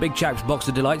limited to the Big Chaps Box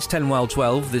of Delights 10 Wild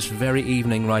 12 this very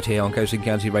evening right here on Coasting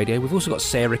County Radio. We've also got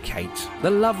Sarah Kate, the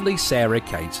lovely Sarah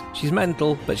Kate. She's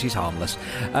mental, but she's harmless.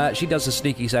 She does a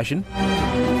sneaky session.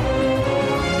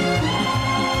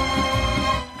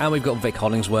 And we've got Vic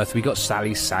Hollingsworth, we've got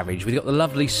Sally Savage, we've got the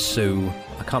lovely Sue.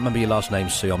 I can't remember your last name,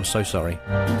 Sue, I'm so sorry.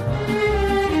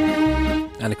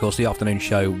 And of course the afternoon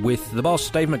show with the boss,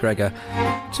 Dave McGregor,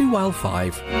 2 Wild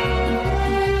 5.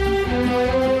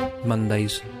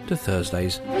 Mondays to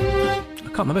Thursdays. I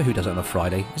can't remember who does it on a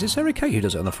Friday. Is it Sarah Kate who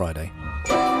does it on a Friday?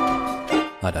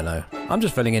 I don't know. I'm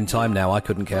just filling in time now, I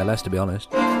couldn't care less, to be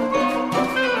honest.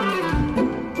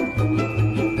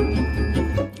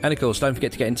 And of course, don't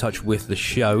forget to get in touch with the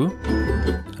show.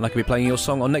 And I could be playing your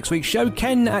song on next week's show,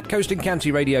 Ken at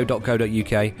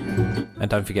coastingcountyradio.co.uk. And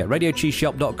don't forget,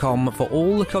 radiocheeseshop.com for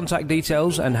all the contact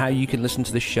details and how you can listen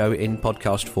to this show in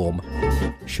podcast form,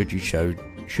 should you show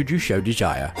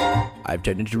desire. I've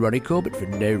turned into Ronnie Corbett for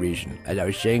no reason, as I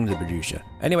was saying to the producer.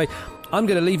 Anyway, I'm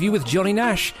going to leave you with Johnny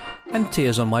Nash and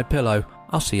Tears on My Pillow.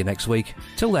 I'll see you next week.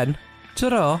 Till then,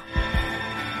 ta-ra.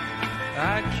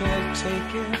 I can't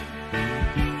take it.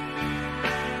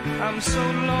 I'm so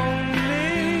lonely.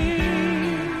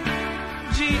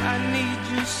 Gee, I need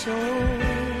you so.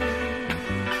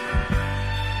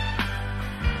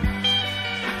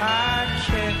 I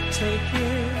can't take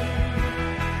it.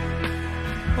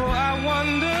 Oh, I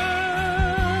wonder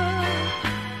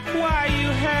why you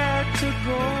had to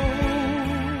go.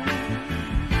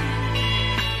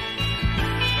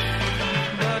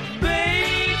 But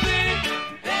baby,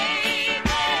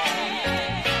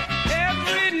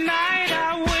 every night I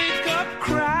wake up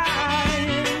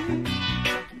crying,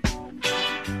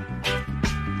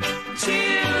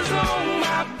 tears on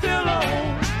my pillow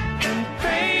and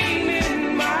pain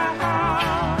in my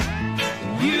heart,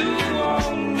 you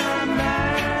on my mind.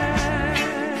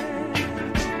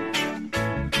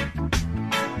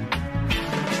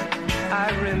 I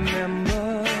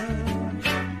remember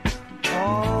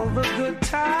all the good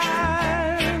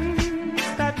times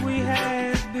that we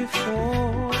had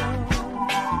before.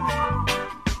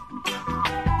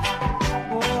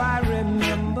 Oh, I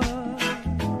remember,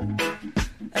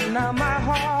 and now my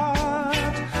heart,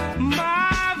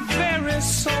 my very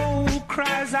soul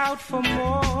cries out for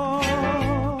more.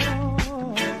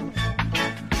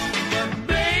 But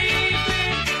baby,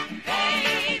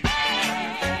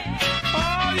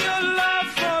 all your love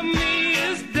for me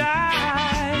is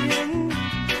dying.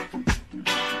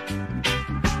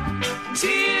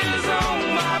 Tears on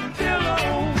my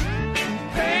pillow,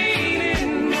 pain in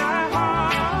my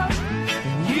heart,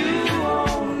 you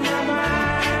on my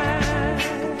mind.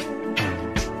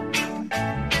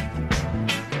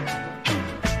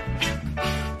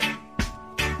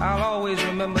 I'll always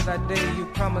remember that day you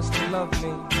promised to love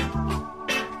me.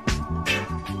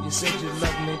 You said you'd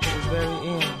love me to the very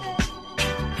end.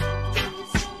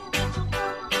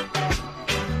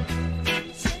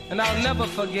 And I'll never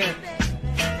forget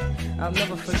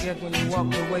when you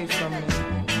walked away from me.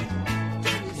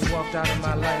 You walked out of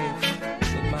my life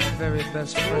with my very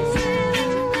best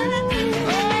friend.